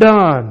had been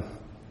done.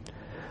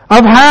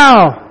 Of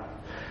how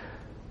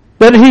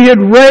that He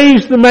had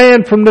raised the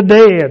man from the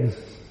dead.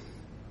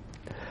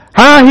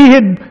 How He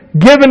had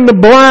given the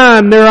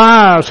blind their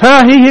eyes.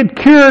 How He had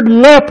cured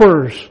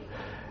lepers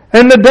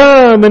and the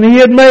dumb, and He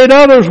had made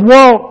others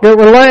walk that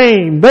were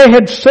lame. They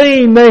had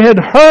seen, they had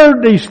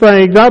heard these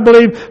things. I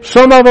believe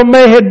some of them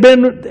may have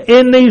been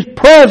in these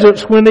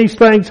presence when these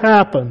things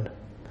happened.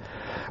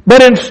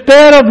 But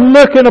instead of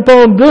looking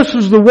upon this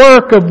as the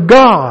work of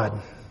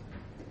God,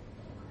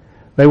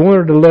 they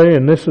wanted to lay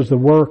in this is the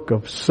work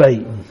of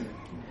Satan.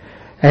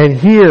 And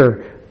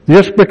here,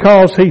 just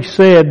because he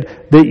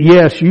said that,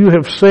 yes, you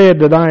have said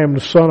that I am the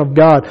Son of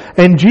God,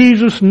 and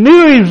Jesus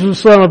knew he was the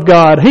Son of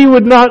God, he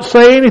would not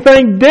say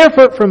anything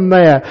different from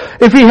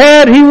that. If he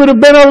had, he would have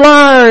been a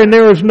liar, and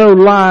there was no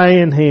lie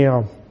in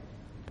him.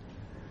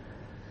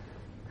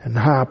 And the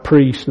high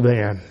priest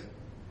then,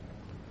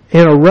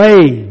 in a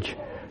rage,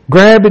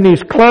 grabbing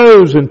his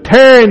clothes and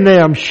tearing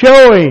them,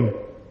 showing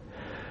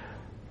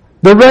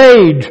the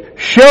rage,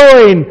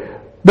 showing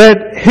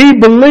that he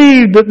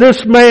believed that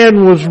this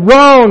man was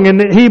wrong and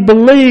that he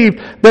believed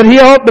that he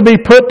ought to be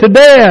put to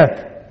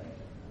death.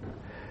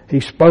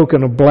 He's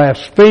spoken of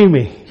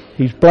blasphemy.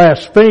 He's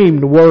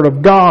blasphemed the Word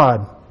of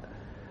God.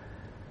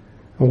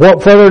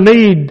 What further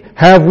need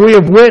have we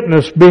of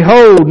witness?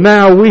 Behold,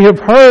 now we have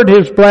heard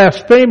his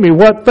blasphemy.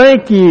 What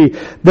think ye?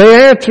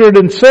 They answered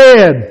and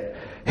said,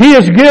 He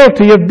is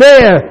guilty of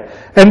death.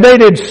 And they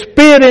did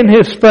spit in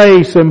his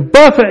face and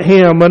buffet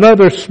him, and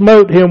others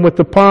smote him with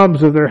the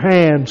palms of their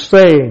hands,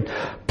 saying,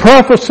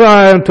 Prophesy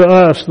unto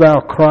us, thou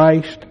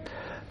Christ.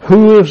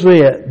 Who is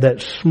it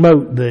that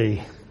smote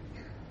thee?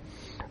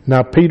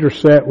 Now Peter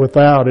sat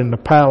without in the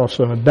palace,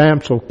 and a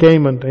damsel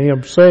came unto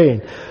him,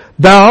 saying,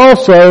 Thou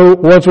also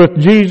was with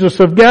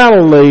Jesus of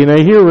Galilee. Now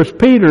here was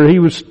Peter. He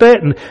was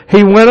standing.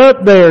 He went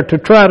up there to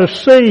try to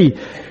see,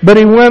 but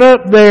he went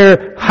up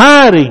there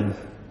hiding.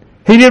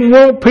 He didn't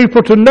want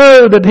people to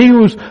know that he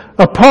was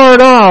a part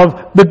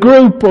of the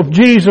group of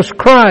Jesus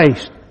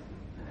Christ.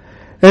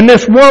 And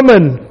this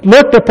woman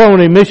looked upon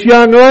him, this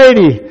young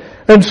lady,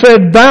 and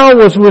said, Thou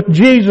was with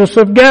Jesus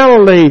of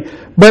Galilee.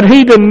 But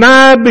he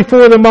denied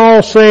before them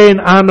all, saying,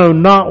 I know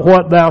not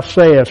what thou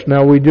sayest.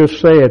 Now we just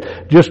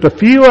said, just a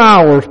few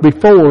hours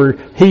before,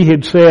 he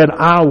had said,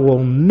 I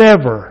will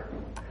never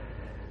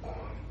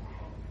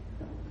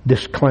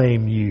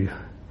disclaim you.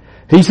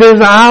 He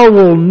says, I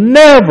will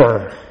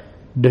never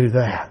do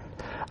that.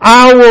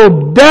 I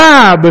will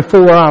die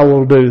before I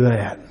will do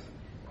that.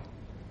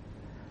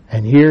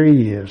 And here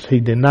he is. He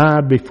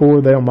denied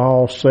before them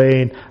all,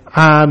 saying,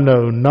 I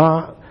know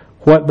not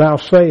what thou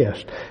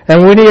sayest.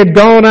 And when he had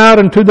gone out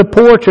into the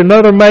porch,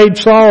 another maid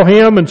saw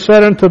him and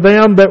said unto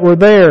them that were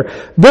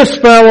there, This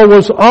fellow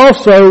was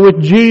also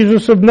with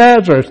Jesus of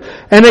Nazareth.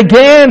 And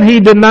again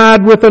he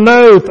denied with an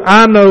oath,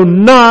 I know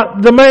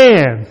not the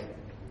man.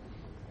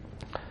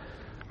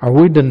 Are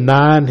we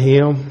denying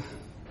him?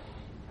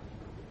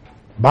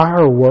 By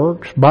our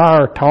works, by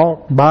our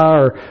talk, by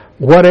our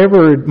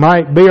whatever it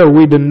might be, are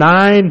we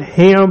denying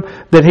him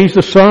that he's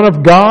the Son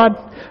of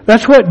God?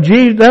 That's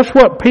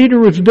what Peter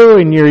was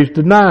doing here. He's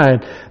denying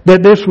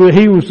that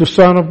he was the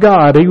Son of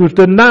God. He was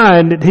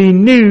denying that he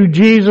knew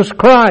Jesus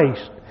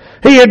Christ.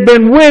 He had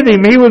been with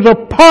him. He was a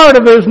part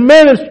of his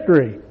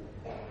ministry.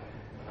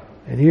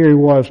 And here he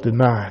was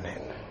denying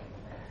it.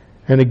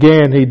 And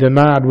again he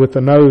denied with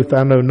an oath,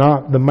 I know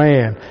not the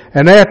man.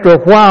 And after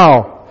a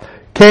while,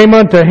 came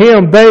unto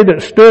him they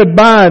that stood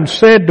by and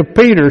said to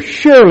Peter,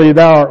 Surely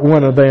thou art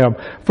one of them,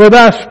 for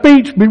thy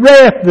speech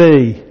bereft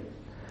thee.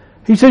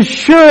 He says,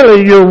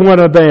 surely you're one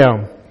of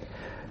them.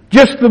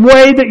 Just the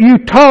way that you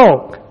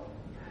talk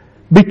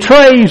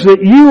betrays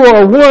that you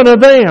are one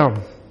of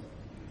them.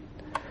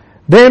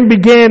 Then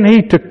began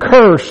he to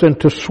curse and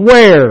to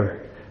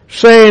swear,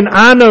 saying,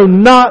 I know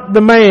not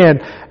the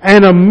man.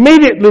 And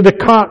immediately the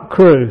cock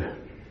crew.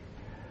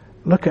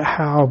 Look at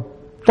how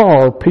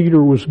far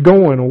Peter was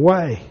going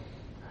away.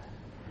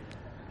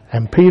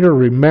 And Peter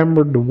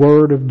remembered the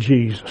word of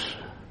Jesus.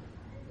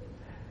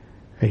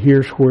 And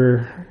here's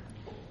where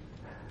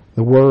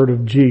the word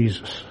of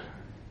Jesus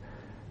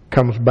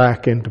comes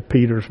back into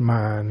Peter's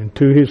mind,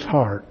 into his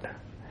heart.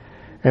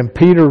 And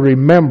Peter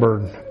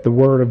remembered the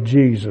word of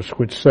Jesus,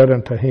 which said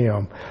unto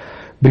him,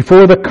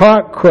 Before the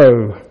cock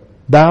crow,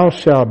 thou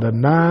shalt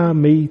deny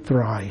me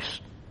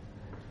thrice.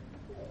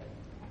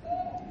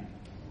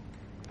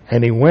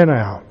 And he went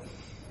out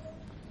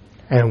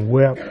and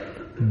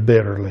wept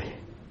bitterly.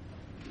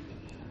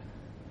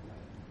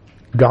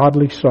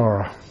 Godly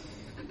sorrow.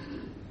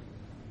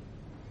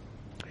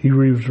 He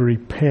was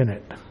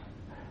repentant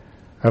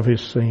of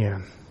his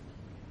sin.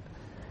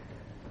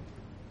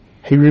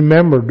 He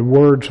remembered the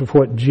words of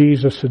what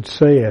Jesus had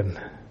said.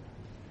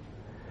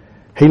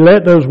 He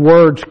let those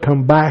words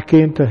come back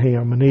into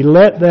him, and he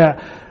let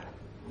that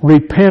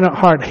repentant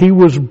heart, he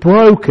was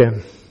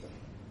broken.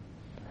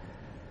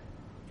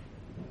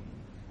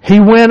 He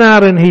went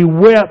out and he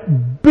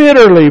wept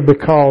bitterly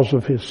because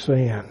of his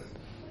sin.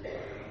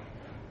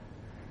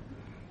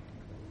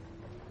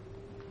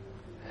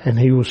 And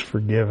he was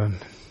forgiven.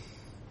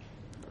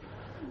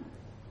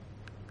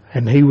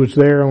 And he was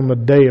there on the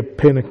day of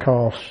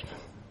Pentecost.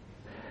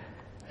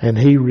 And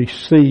he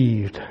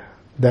received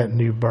that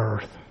new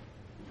birth.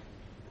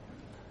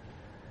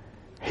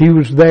 He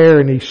was there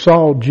and he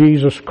saw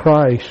Jesus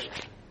Christ.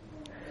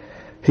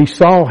 He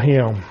saw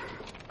him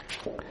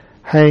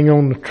hang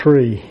on the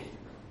tree.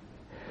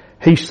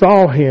 He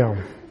saw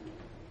him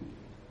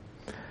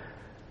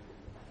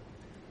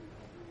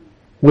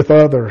with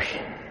others.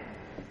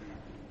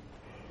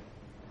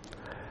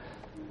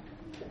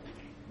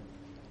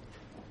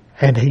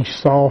 And he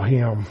saw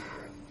him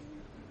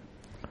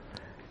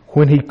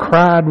when he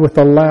cried with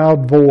a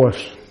loud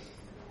voice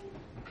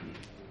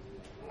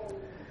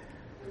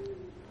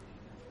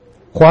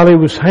while he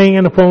was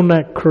hanging upon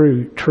that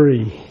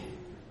tree.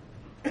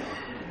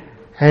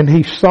 And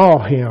he saw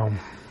him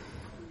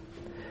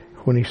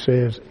when he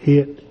says,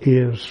 "It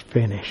is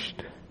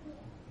finished."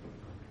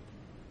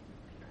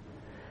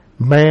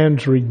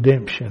 Man's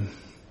redemption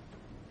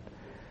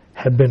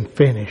had been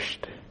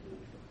finished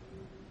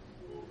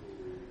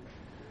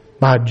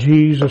by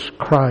Jesus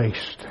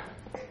Christ,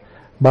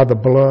 by the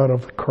blood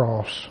of the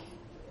cross.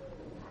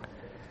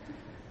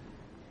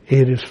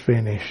 It is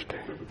finished.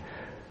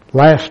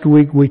 Last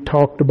week we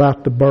talked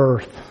about the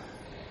birth.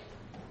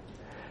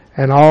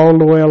 And all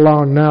the way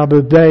along now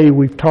today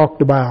we've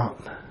talked about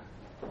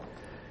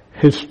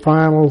his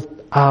final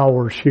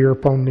hours here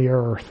upon the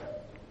earth.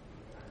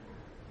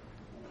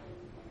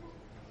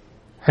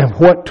 And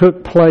what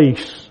took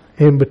place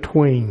in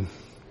between.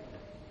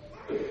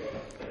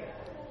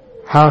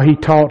 How he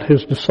taught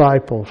his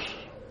disciples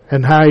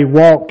and how he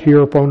walked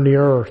here upon the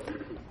earth.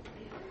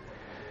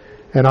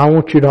 And I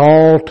want you to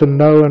all to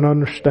know and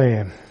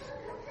understand.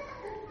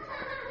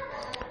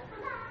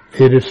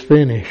 It is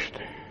finished.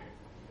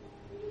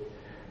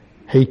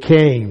 He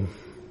came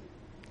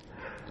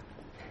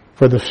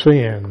for the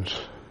sins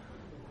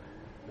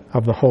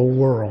of the whole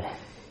world.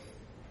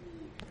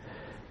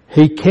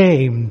 He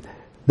came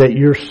that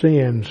your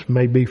sins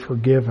may be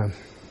forgiven.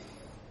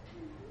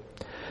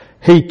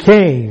 He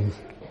came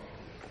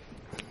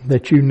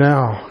that you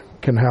now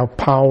can have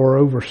power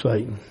over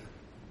Satan.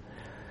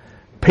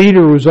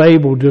 Peter was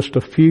able just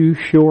a few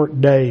short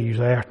days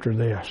after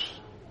this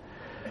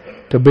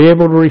to be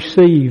able to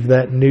receive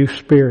that new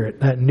spirit,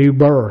 that new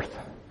birth.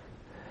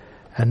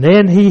 And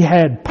then he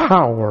had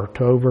power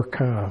to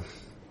overcome.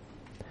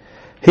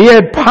 He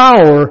had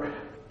power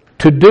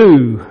to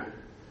do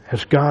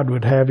as God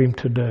would have him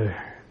to do.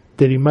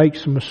 Did he make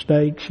some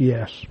mistakes?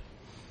 Yes.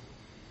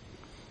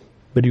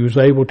 But he was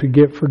able to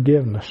get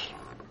forgiveness.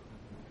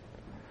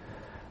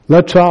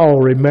 Let's all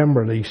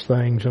remember these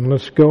things, and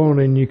let's go on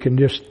and you can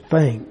just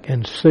think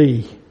and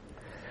see.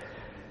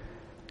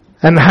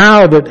 And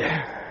how that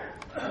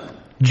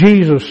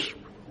Jesus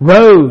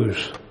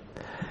rose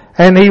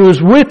and he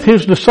was with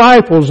his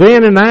disciples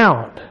in and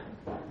out.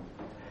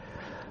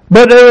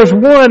 But there was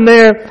one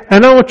there,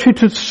 and I want you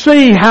to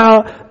see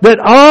how that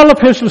all of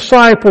his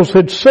disciples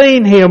had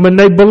seen him and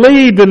they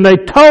believed and they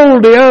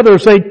told the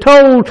others. They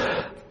told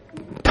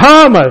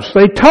Thomas,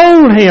 they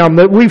told him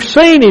that we've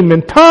seen him,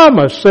 and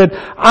Thomas said,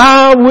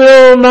 "I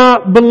will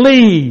not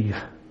believe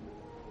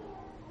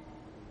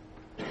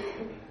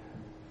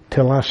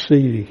till I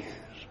see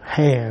his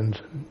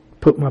hands,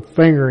 put my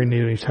finger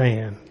into his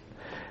hand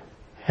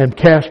and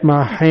cast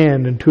my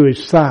hand into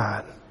his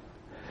side."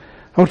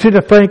 I want you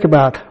to think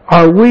about,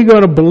 are we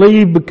going to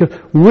believe because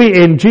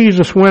and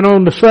Jesus went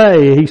on to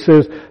say, he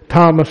says,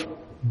 "Thomas,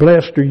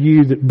 blessed are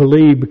you that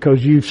believe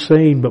because you've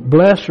seen, but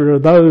blessed are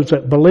those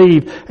that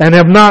believe and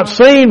have not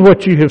seen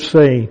what you have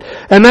seen."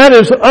 And that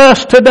is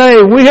us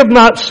today. We have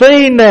not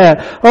seen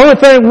that. Only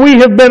thing we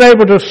have been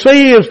able to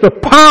see is the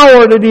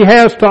power that he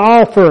has to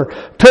offer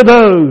to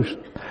those.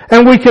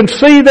 And we can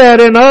see that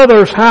in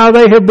others, how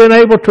they have been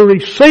able to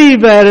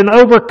receive that and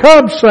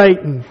overcome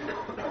Satan.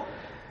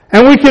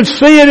 And we can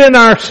see it in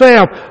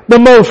ourselves. The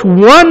most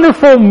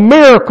wonderful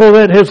miracle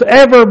that has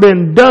ever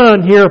been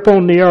done here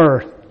upon the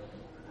earth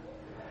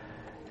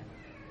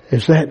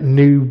is that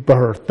new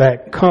birth,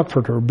 that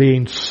comforter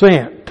being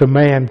sent to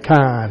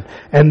mankind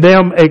and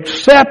them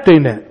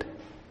accepting it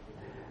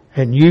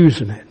and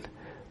using it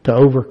to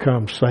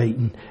overcome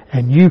Satan.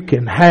 And you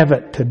can have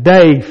it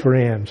today,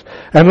 friends.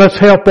 And let's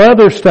help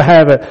others to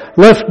have it.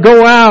 Let's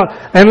go out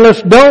and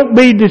let's don't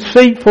be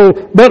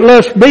deceitful, but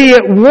let's be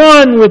at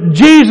one with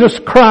Jesus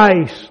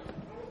Christ.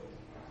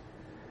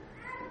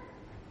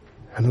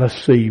 And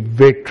let's see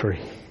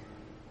victory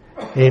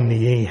in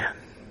the end.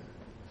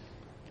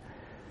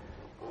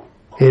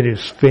 It is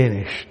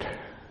finished.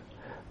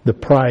 The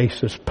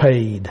price is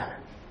paid.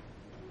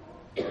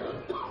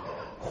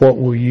 What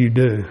will you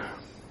do?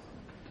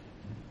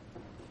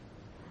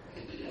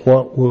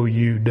 What will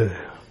you do?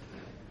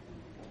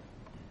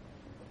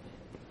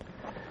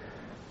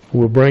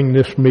 We'll bring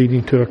this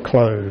meeting to a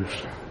close.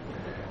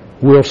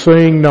 We'll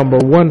sing number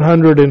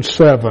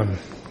 107.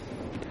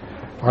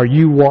 Are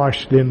you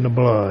washed in the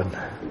blood?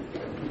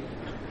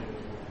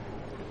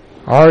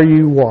 Are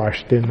you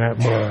washed in that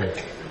blood?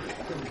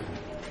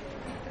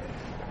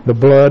 The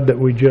blood that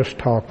we just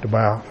talked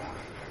about,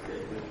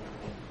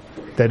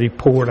 that he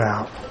poured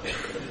out.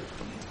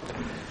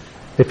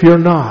 If you're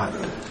not,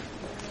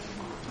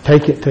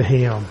 take it to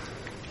him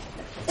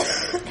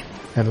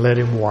and let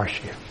him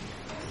wash you.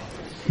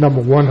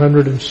 Number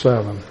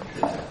 107.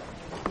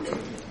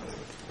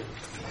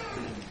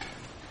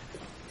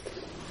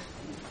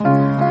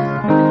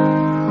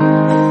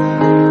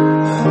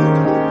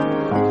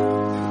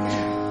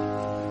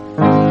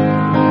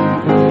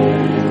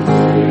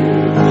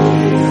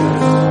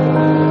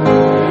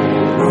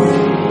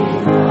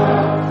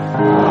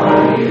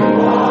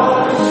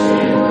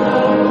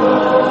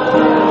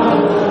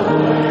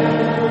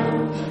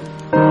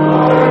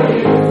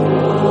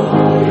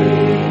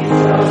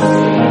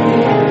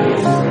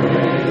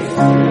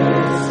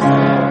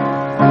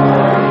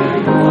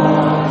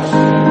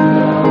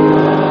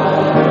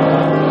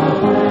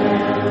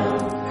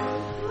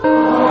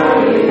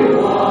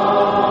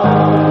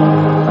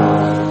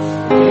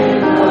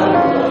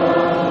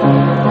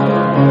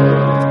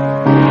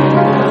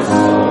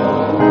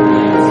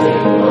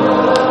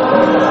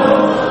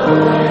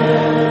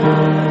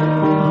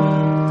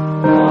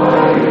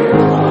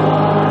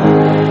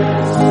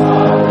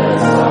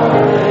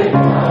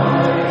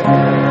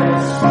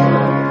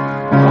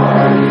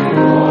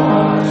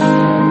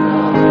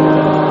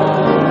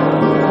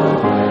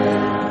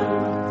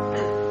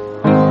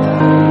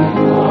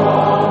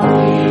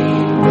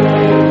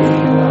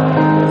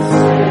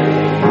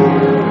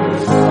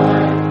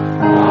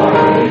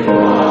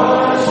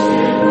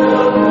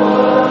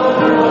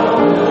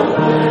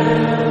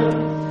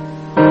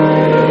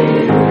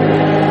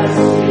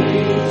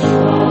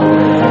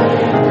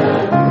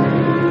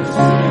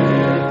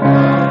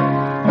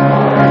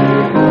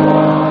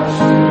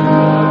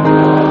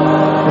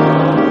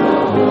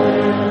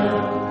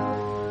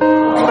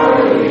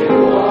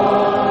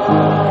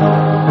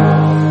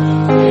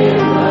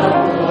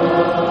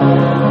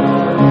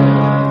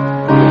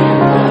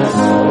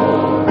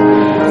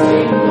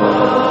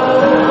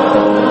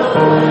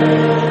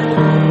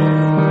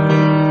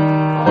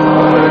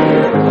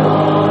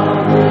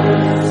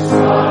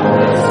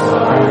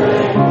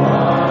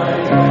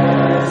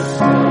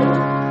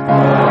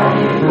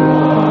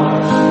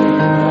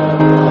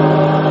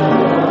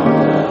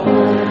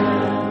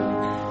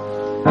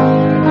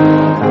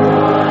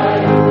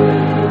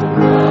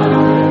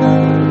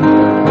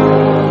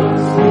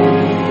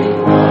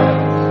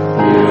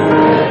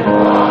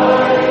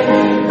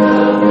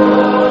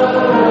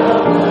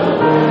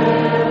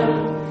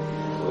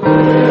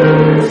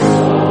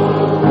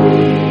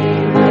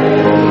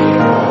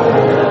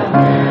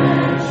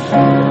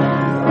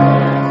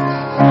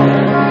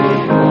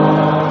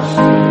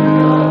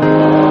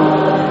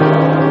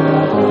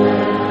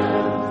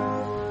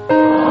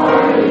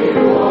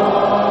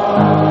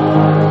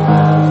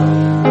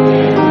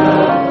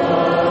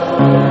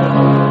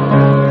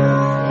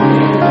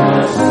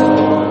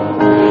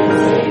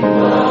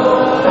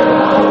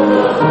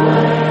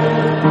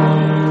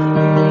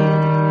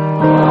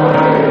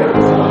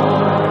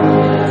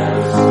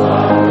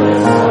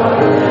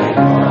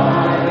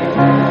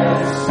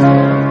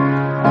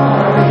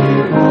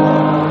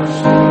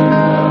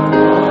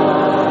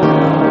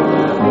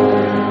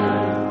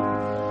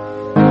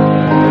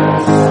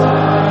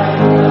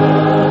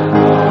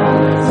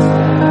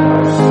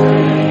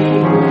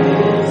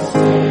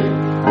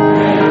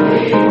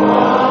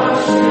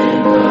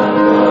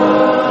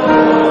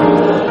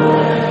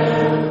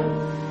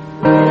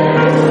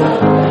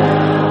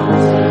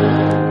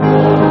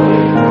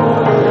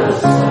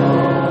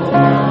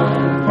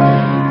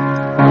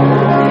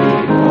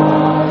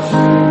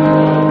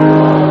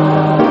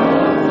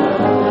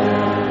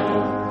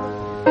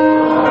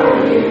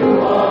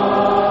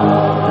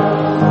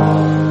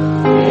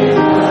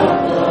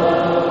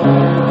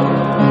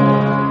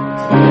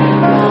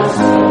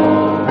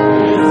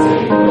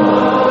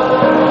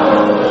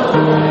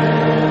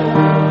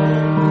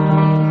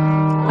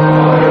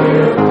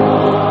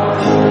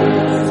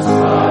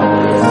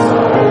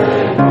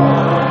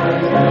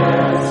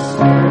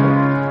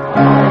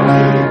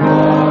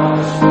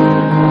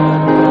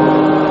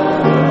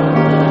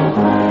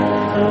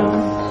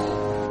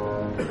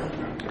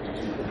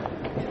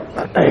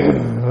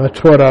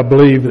 That's what I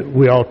believe that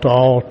we ought to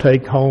all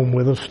take home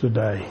with us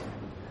today.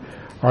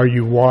 Are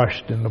you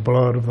washed in the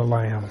blood of the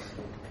Lamb?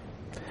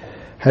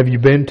 Have you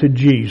been to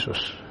Jesus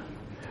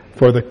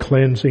for the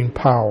cleansing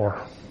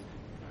power?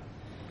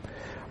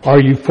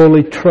 Are you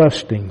fully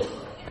trusting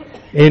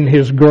in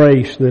His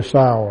grace this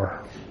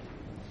hour?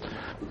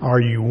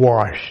 Are you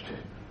washed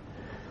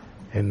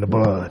in the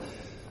blood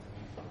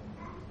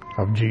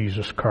of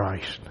Jesus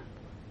Christ?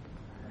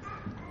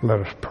 Let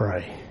us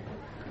pray.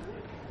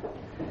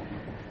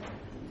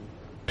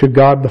 To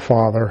God the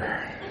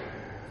Father,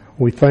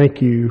 we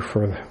thank you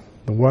for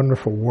the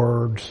wonderful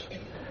words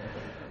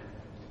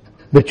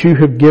that you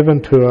have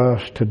given to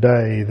us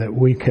today that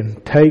we can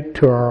take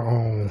to our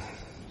own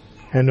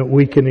and that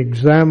we can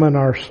examine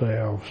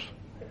ourselves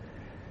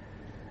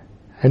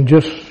and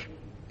just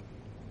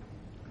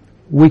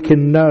we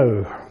can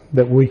know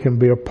that we can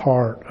be a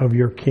part of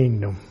your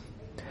kingdom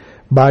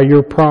by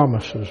your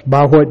promises,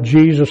 by what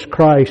Jesus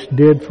Christ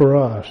did for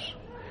us.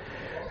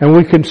 And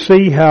we can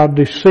see how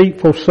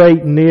deceitful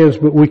Satan is,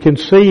 but we can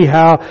see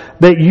how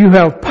that you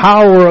have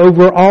power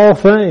over all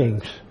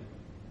things.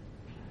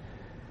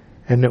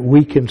 And that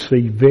we can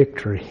see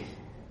victory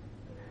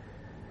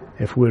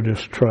if we'll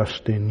just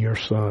trust in your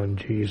Son,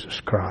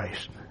 Jesus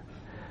Christ.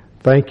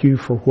 Thank you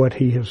for what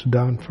He has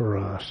done for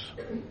us.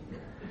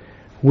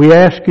 We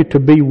ask you to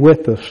be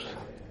with us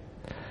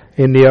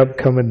in the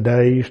upcoming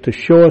days to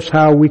show us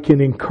how we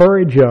can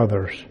encourage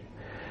others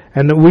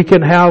and that we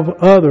can have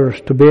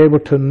others to be able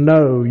to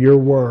know your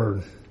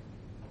word.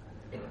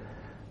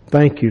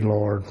 Thank you,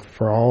 Lord,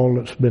 for all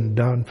that's been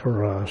done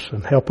for us,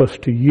 and help us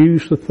to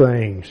use the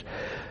things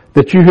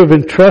that you have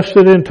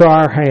entrusted into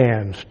our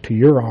hands to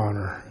your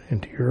honor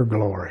and to your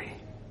glory.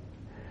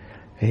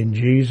 In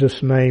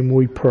Jesus' name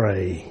we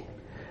pray.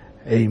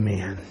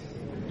 Amen.